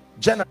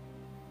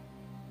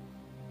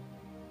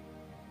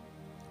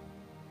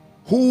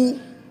 Who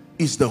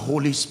is the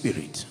Holy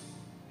Spirit?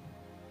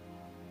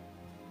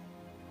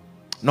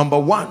 Number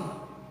one,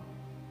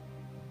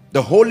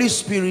 the Holy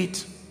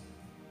Spirit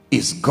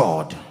is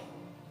God.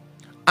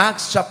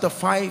 Acts chapter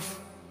 5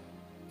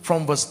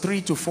 from verse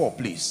 3 to 4,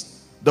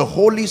 please. The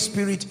Holy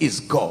Spirit is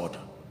God.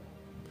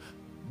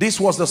 This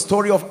was the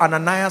story of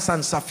Ananias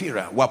and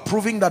Sapphira. We're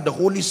proving that the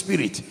Holy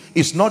Spirit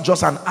is not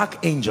just an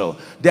archangel.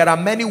 There are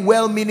many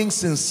well-meaning,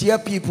 sincere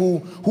people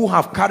who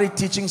have carried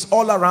teachings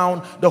all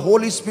around. The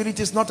Holy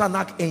Spirit is not an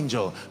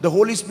archangel. The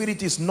Holy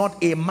Spirit is not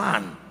a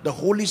man. The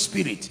Holy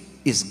Spirit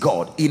is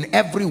God in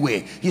every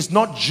way. He's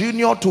not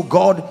junior to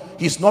God.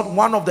 He's not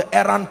one of the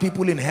errant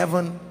people in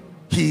heaven.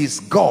 He is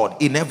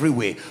God in every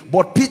way.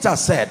 But Peter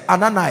said,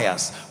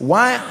 Ananias,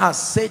 why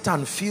has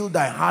Satan filled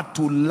thy heart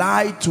to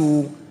lie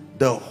to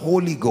the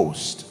Holy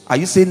Ghost? Are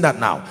you saying that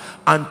now?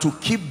 And to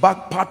keep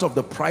back part of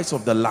the price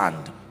of the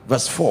land.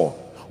 Verse 4.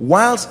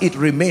 Whilst it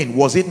remained,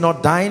 was it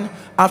not thine?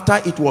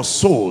 After it was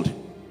sold,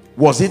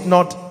 was it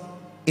not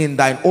in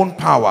thine own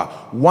power?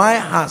 Why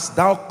hast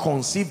thou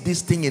conceived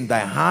this thing in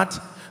thy heart?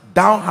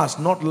 Thou hast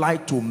not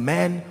lied to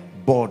men,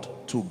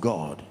 but to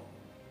God.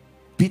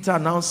 Peter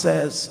now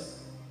says,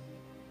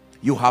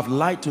 you have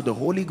lied to the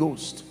Holy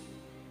Ghost,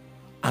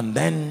 and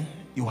then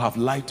you have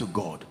lied to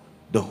God.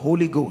 The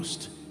Holy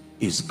Ghost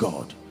is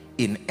God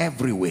in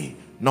every way.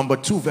 Number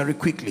two, very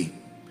quickly,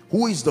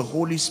 who is the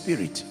Holy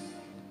Spirit?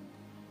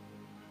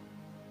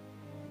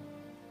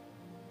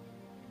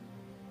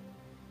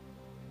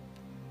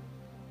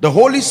 The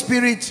Holy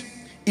Spirit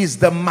is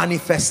the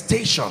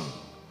manifestation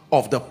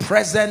of the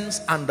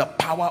presence and the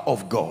power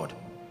of God.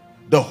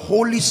 The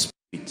Holy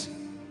Spirit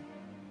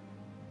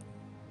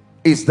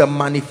is the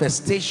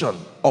manifestation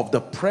of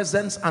the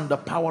presence and the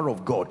power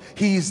of God.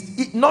 He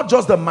is not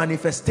just the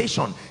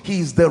manifestation, he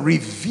is the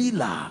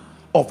revealer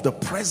of the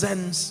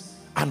presence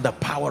and the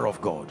power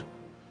of God.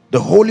 The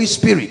Holy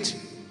Spirit,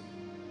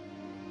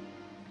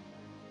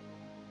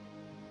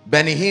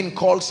 Benny Hinn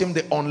calls him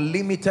the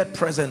unlimited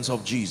presence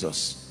of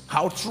Jesus.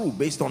 How true,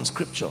 based on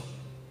scripture.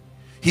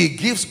 He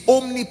gives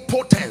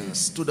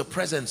omnipotence to the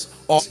presence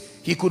of.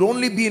 He could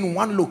only be in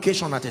one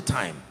location at a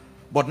time.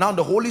 But now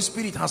the Holy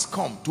Spirit has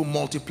come to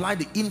multiply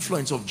the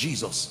influence of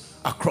Jesus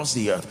across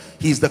the earth.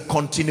 He is the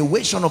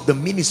continuation of the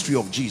ministry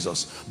of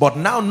Jesus. But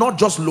now not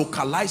just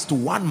localized to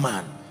one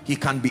man. He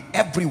can be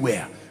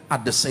everywhere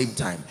at the same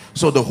time.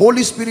 So the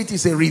Holy Spirit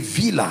is a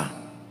revealer.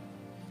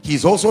 He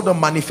is also the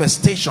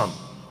manifestation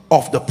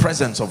of the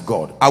presence of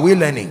God. Are we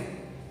learning?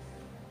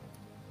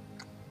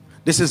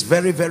 This is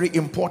very, very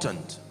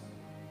important.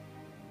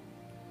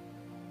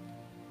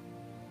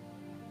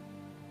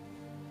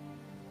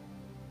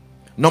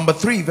 Number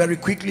three, very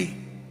quickly,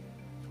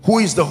 who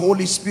is the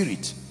Holy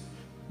Spirit?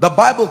 The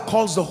Bible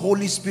calls the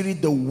Holy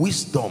Spirit the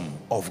wisdom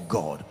of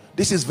God.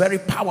 This is very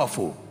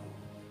powerful.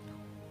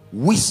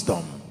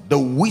 Wisdom, the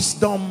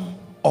wisdom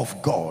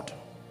of God.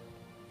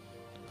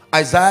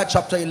 Isaiah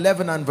chapter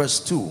 11 and verse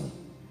 2.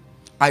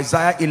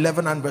 Isaiah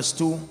 11 and verse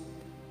 2.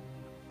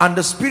 And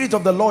the Spirit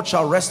of the Lord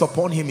shall rest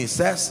upon him, he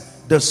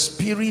says, the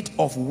Spirit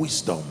of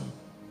wisdom.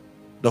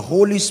 The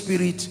Holy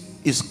Spirit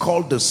is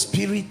called the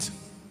Spirit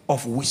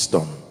of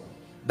wisdom.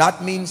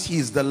 That means he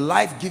is the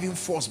life-giving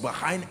force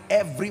behind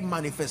every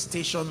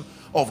manifestation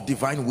of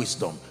divine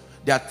wisdom.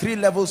 There are three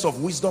levels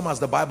of wisdom as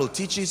the Bible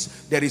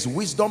teaches. There is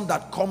wisdom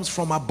that comes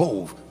from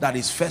above, that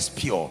is first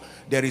pure.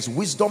 There is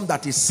wisdom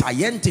that is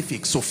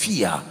scientific,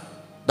 Sophia,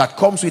 that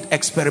comes with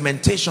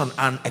experimentation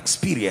and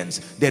experience.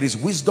 There is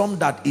wisdom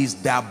that is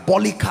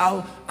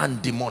diabolical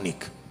and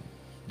demonic.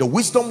 The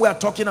wisdom we are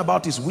talking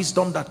about is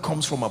wisdom that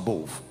comes from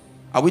above.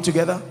 Are we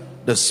together?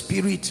 The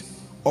Spirit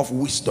of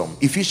wisdom.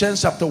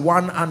 Ephesians chapter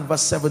 1 and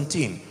verse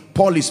 17.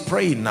 Paul is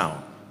praying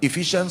now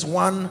Ephesians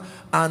 1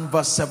 and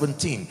verse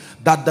 17.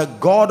 That the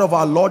God of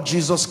our Lord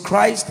Jesus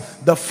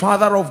Christ, the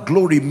Father of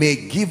glory, may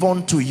give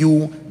unto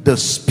you the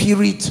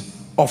spirit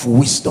of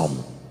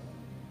wisdom.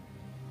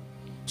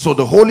 So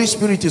the Holy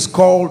Spirit is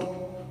called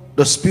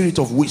the spirit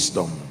of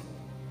wisdom.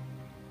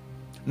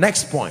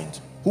 Next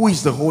point. Who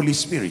is the Holy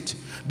Spirit?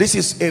 This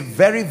is a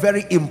very,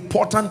 very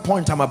important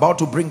point I'm about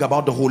to bring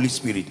about the Holy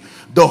Spirit.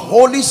 The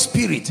Holy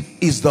Spirit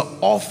is the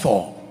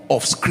author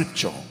of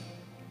Scripture.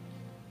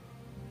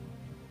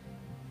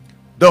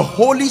 The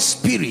Holy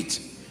Spirit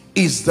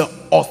is the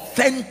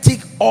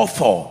authentic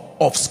author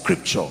of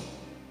Scripture.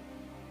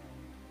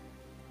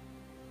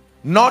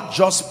 Not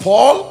just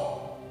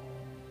Paul,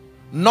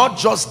 not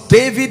just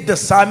David the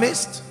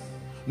psalmist,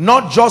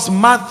 not just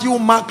Matthew,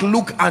 Mark,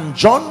 Luke and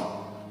John.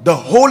 The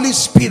Holy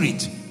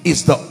Spirit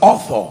is the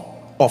author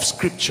of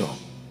Scripture.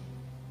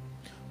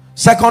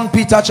 2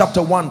 Peter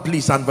chapter 1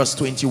 please, and verse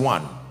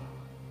 21.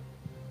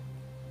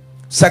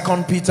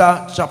 2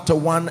 Peter chapter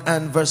 1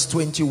 and verse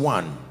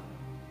 21.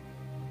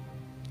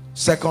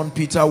 2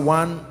 Peter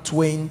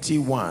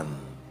 1:21.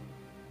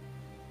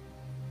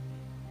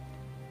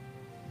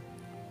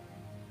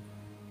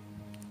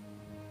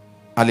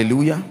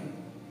 Hallelujah.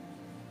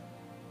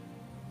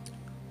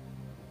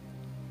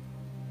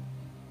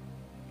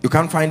 You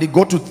can't find it?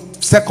 Go to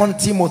 2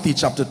 Timothy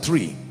chapter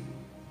 3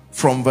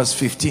 from verse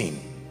 15.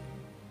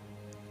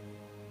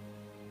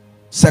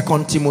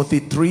 2 Timothy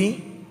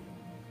 3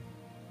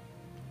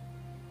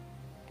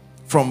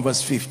 from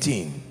verse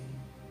 15.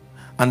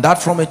 And that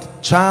from a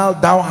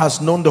child thou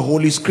hast known the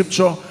Holy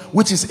Scripture,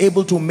 which is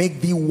able to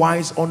make thee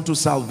wise unto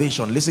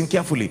salvation. Listen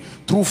carefully.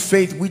 Through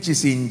faith which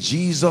is in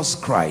Jesus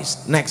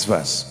Christ. Next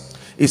verse.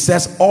 It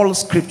says all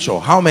Scripture.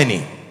 How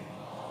many?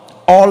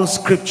 All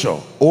Scripture.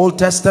 Old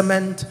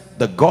Testament,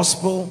 the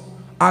Gospel,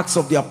 Acts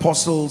of the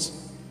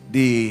Apostles,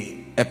 the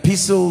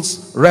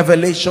epistles,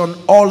 Revelation.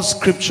 All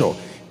Scripture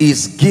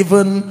is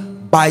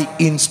given by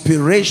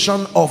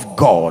inspiration of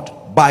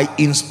God. By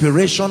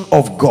inspiration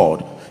of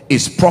God.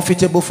 Is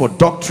profitable for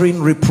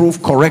doctrine,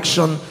 reproof,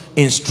 correction,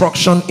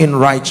 instruction in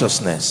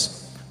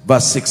righteousness.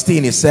 Verse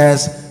 16, it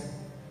says,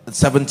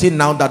 17,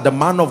 now that the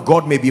man of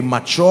God may be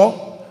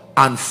mature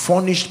and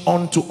furnished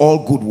unto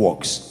all good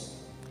works.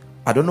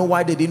 I don't know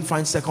why they didn't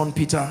find 2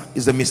 Peter.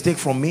 It's a mistake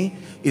from me.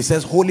 It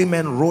says holy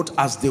men wrote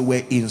as they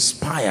were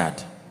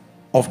inspired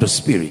of the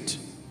Spirit.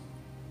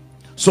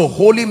 So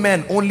holy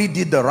men only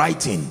did the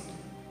writing.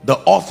 The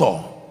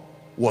author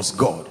was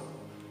God.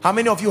 How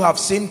many of you have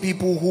seen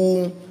people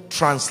who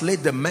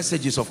translate the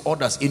messages of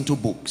others into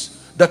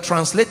books? The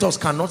translators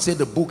cannot say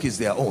the book is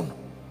their own.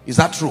 Is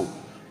that true?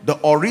 The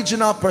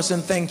original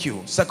person, thank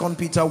you. 2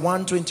 Peter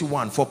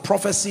 1:21. For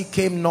prophecy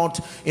came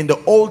not in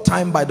the old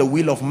time by the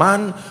will of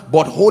man,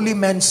 but holy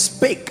men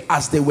spake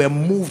as they were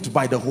moved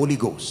by the Holy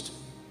Ghost.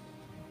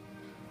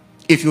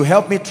 If you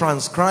help me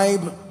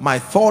transcribe my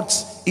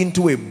thoughts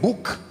into a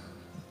book,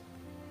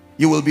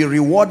 you will be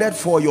rewarded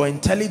for your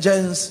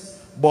intelligence,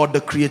 but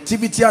the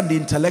creativity and the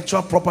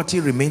intellectual property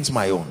remains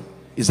my own.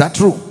 Is that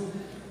true?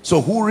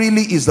 So who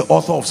really is the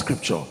author of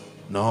Scripture?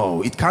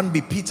 No, it can't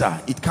be Peter.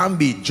 It can't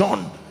be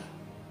John.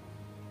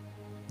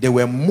 They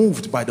were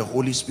moved by the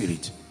Holy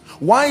Spirit.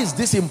 Why is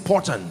this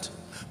important?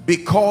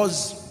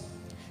 Because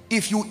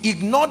if you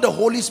ignore the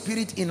Holy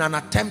Spirit in an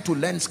attempt to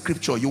learn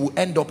Scripture, you will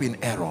end up in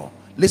error.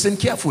 Listen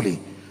carefully.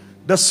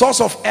 The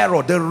source of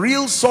error, the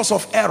real source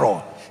of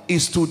error,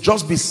 is to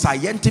just be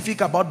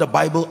scientific about the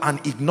Bible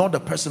and ignore the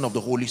person of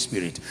the Holy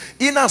Spirit.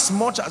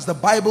 Inasmuch as the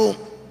Bible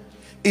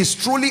is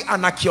truly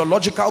an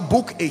archaeological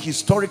book, a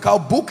historical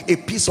book, a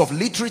piece of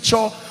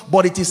literature,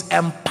 but it is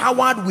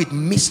empowered with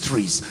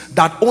mysteries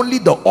that only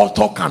the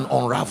author can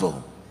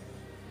unravel.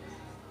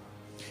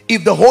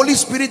 If the Holy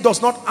Spirit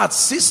does not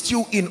assist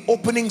you in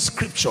opening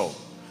Scripture,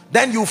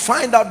 then you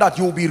find out that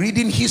you'll be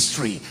reading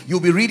history, you'll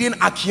be reading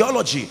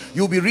archaeology,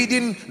 you'll be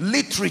reading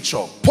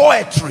literature,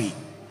 poetry,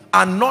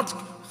 and not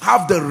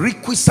have the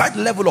requisite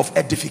level of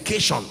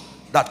edification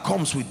that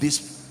comes with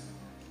this.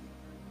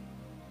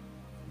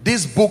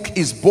 This book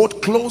is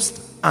both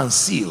closed and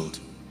sealed.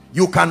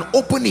 You can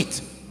open it,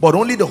 but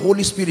only the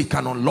Holy Spirit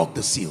can unlock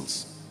the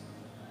seals.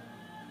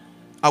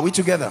 Are we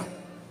together?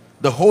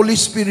 The Holy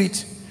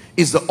Spirit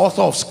is the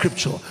author of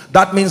Scripture.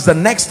 That means the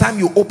next time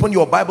you open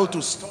your Bible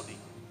to study,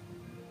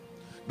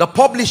 the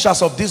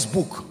publishers of this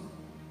book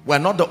were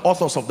not the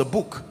authors of the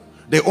book.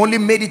 They only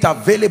made it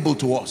available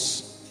to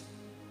us.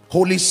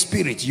 Holy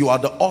Spirit, you are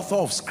the author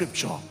of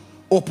Scripture.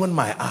 Open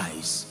my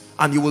eyes,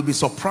 and you will be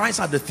surprised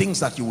at the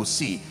things that you will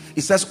see.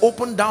 It says,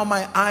 open down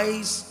my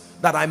eyes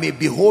that I may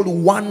behold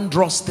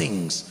wondrous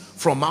things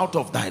from out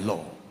of thy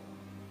law.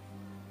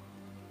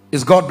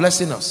 Is God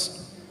blessing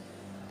us?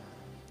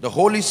 The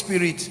Holy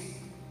Spirit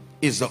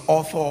is the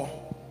author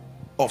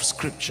of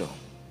Scripture.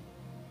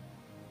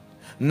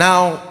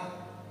 Now,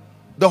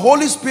 the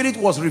Holy Spirit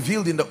was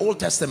revealed in the Old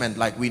Testament,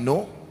 like we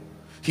know.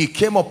 He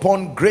came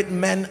upon great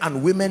men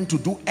and women to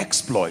do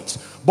exploits.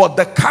 But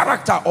the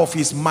character of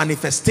his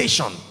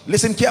manifestation,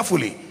 listen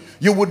carefully,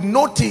 you would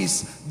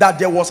notice that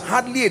there was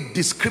hardly a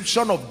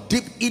description of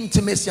deep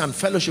intimacy and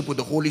fellowship with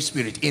the Holy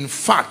Spirit. In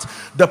fact,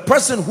 the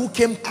person who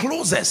came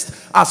closest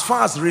as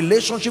far as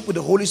relationship with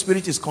the Holy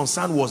Spirit is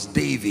concerned was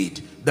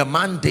David, the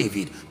man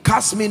David.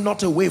 Cast me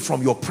not away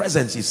from your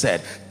presence, he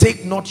said.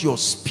 Take not your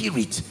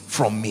spirit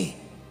from me.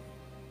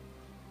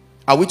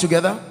 Are we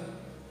together?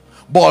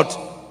 But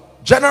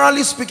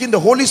generally speaking, the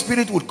Holy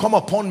Spirit would come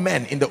upon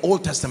men in the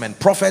Old Testament,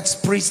 prophets,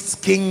 priests,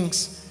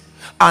 kings,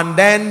 and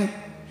then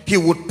he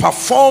would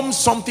perform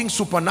something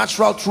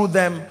supernatural through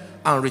them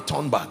and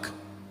return back.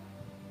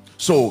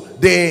 So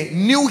they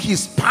knew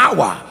his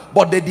power,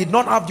 but they did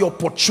not have the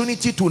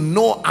opportunity to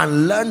know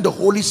and learn the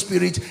Holy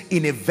Spirit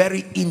in a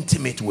very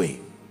intimate way.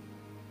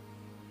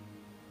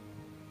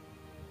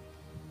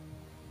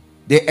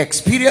 They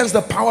experienced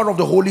the power of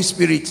the Holy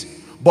Spirit,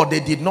 but they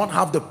did not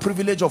have the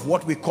privilege of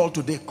what we call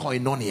today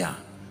koinonia,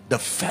 the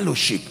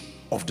fellowship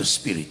of the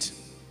Spirit.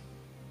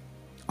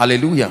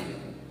 Hallelujah.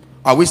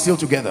 Are we still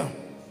together?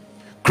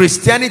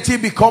 Christianity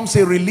becomes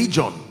a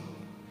religion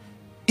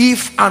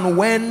if and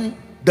when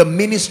the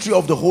ministry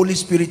of the Holy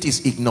Spirit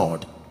is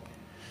ignored.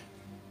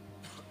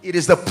 It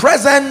is the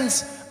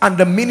presence and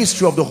the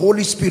ministry of the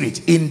Holy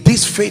Spirit in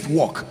this faith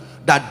walk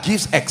that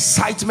gives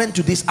excitement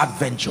to this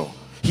adventure.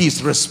 He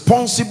is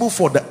responsible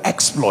for the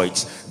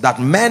exploits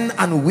that men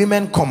and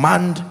women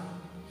command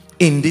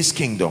in this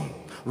kingdom.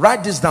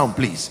 Write this down,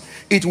 please.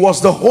 It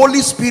was the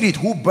Holy Spirit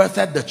who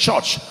birthed the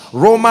church.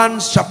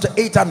 Romans chapter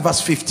 8 and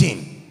verse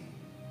 15.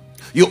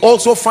 You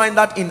also find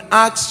that in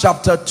Acts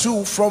chapter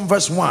 2 from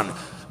verse 1.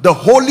 The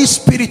Holy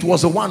Spirit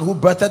was the one who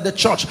birthed the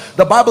church.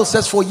 The Bible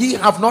says, for ye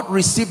have not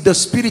received the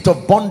spirit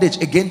of bondage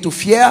again to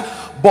fear,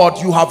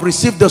 but you have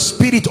received the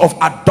spirit of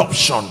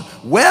adoption,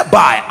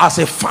 whereby as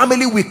a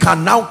family we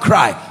can now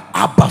cry,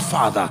 Abba,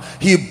 Father.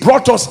 He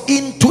brought us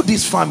into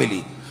this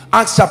family.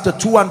 Acts chapter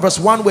 2 and verse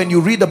 1, when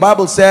you read, the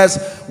Bible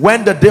says,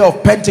 when the day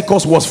of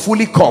Pentecost was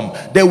fully come,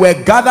 they were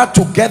gathered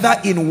together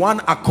in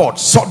one accord.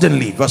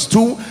 Suddenly, verse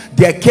 2,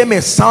 there came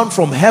a sound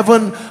from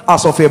heaven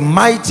as of a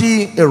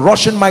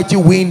rushing mighty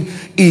wind.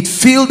 It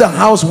filled the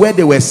house where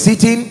they were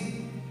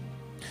sitting.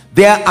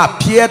 There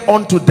appeared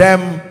unto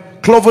them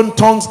cloven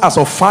tongues as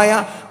of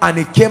fire, and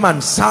it came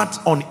and sat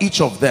on each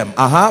of them.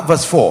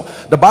 Verse 4,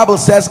 the Bible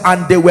says,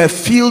 and they were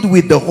filled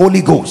with the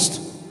Holy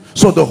Ghost.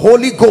 So the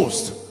Holy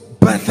Ghost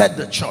birthed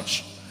the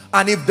church,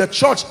 and if the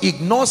church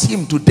ignores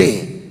him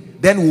today,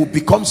 then we'll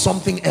become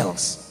something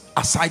else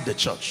aside the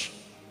church.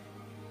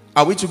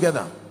 Are we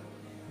together?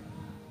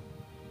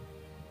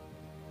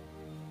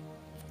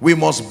 We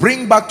must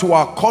bring back to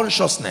our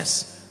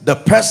consciousness the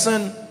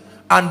person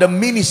and the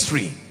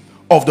ministry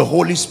of the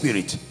Holy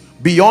Spirit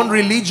beyond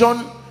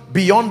religion,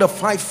 beyond the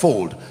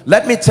fivefold.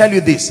 Let me tell you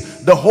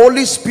this: the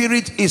Holy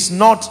Spirit is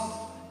not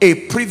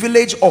a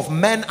privilege of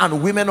men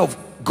and women of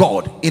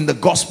God in the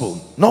gospel.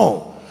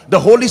 No, the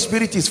Holy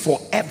Spirit is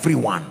for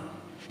everyone.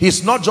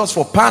 He's not just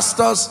for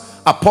pastors,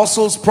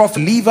 apostles, prophet,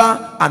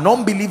 believer, and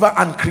unbeliever,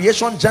 and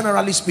creation.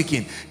 Generally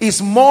speaking,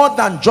 it's more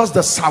than just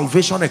the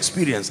salvation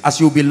experience, as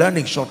you'll be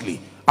learning shortly.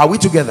 Are we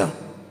together?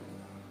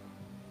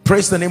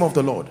 Praise the name of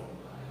the Lord.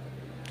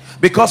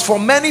 Because for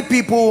many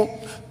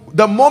people,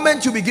 the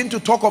moment you begin to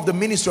talk of the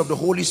ministry of the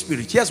Holy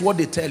Spirit, here's what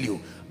they tell you: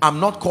 I'm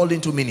not called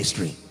into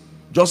ministry.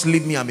 Just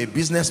leave me. I'm a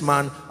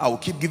businessman. I will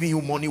keep giving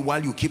you money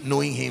while you keep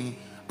knowing him,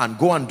 and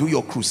go and do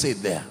your crusade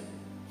there.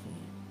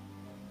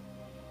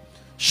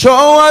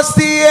 Show us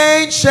the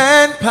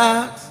ancient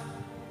path.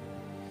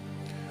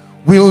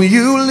 Will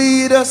you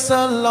lead us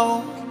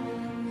along?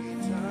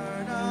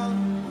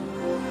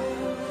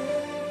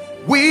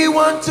 We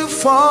want to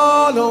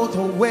follow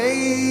the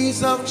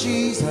ways of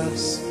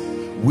Jesus.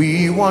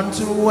 We want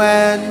to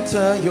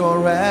enter your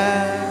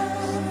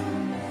rest.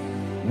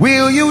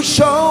 Will you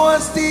show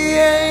us the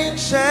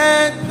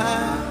ancient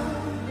path?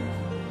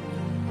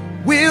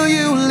 Will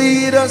you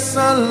lead us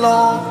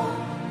along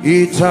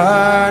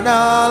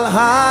eternal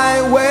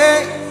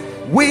highway?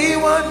 We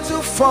want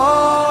to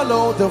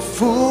follow the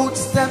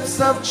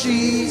footsteps of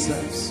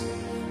Jesus.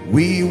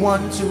 We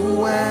want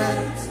to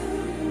enter.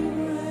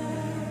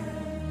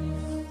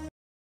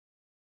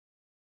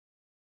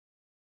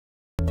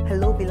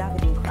 Hello,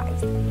 beloved in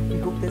Christ. We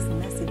hope this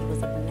message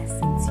was a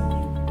blessing to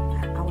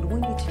you. I would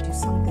want you to do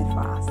something for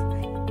us.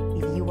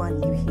 If you are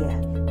new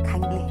here,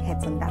 kindly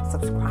hit on that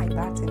subscribe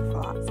button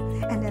for us,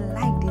 and then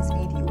like this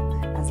video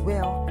as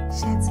well.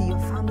 Share to your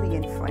family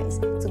and friends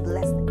to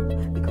bless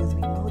them, because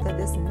we know that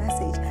this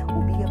message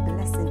will be a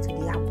blessing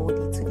to their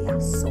body, to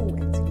their soul,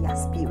 and to their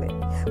spirit.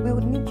 We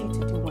would need you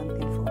to do one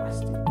thing for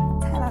us too.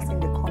 Tell us in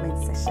the comment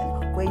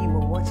section where you were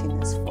watching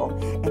us from,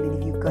 and then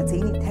if you've got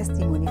any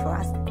testimony for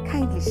us,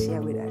 kindly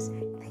share with us.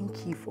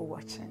 Thank you for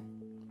watching.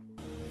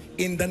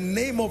 In the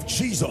name of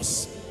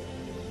Jesus,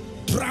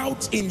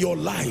 drought in your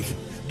life,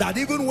 that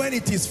even when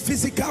it is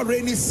physical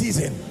rainy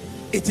season,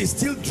 it is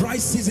still dry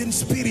season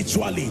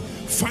spiritually,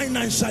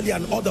 financially,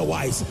 and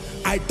otherwise,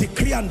 I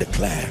decree and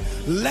declare,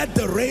 let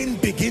the rain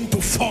begin to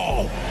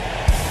fall.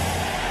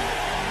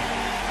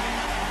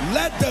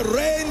 Let the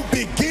rain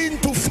begin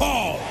to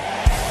fall.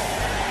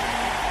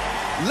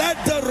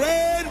 Let the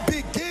rain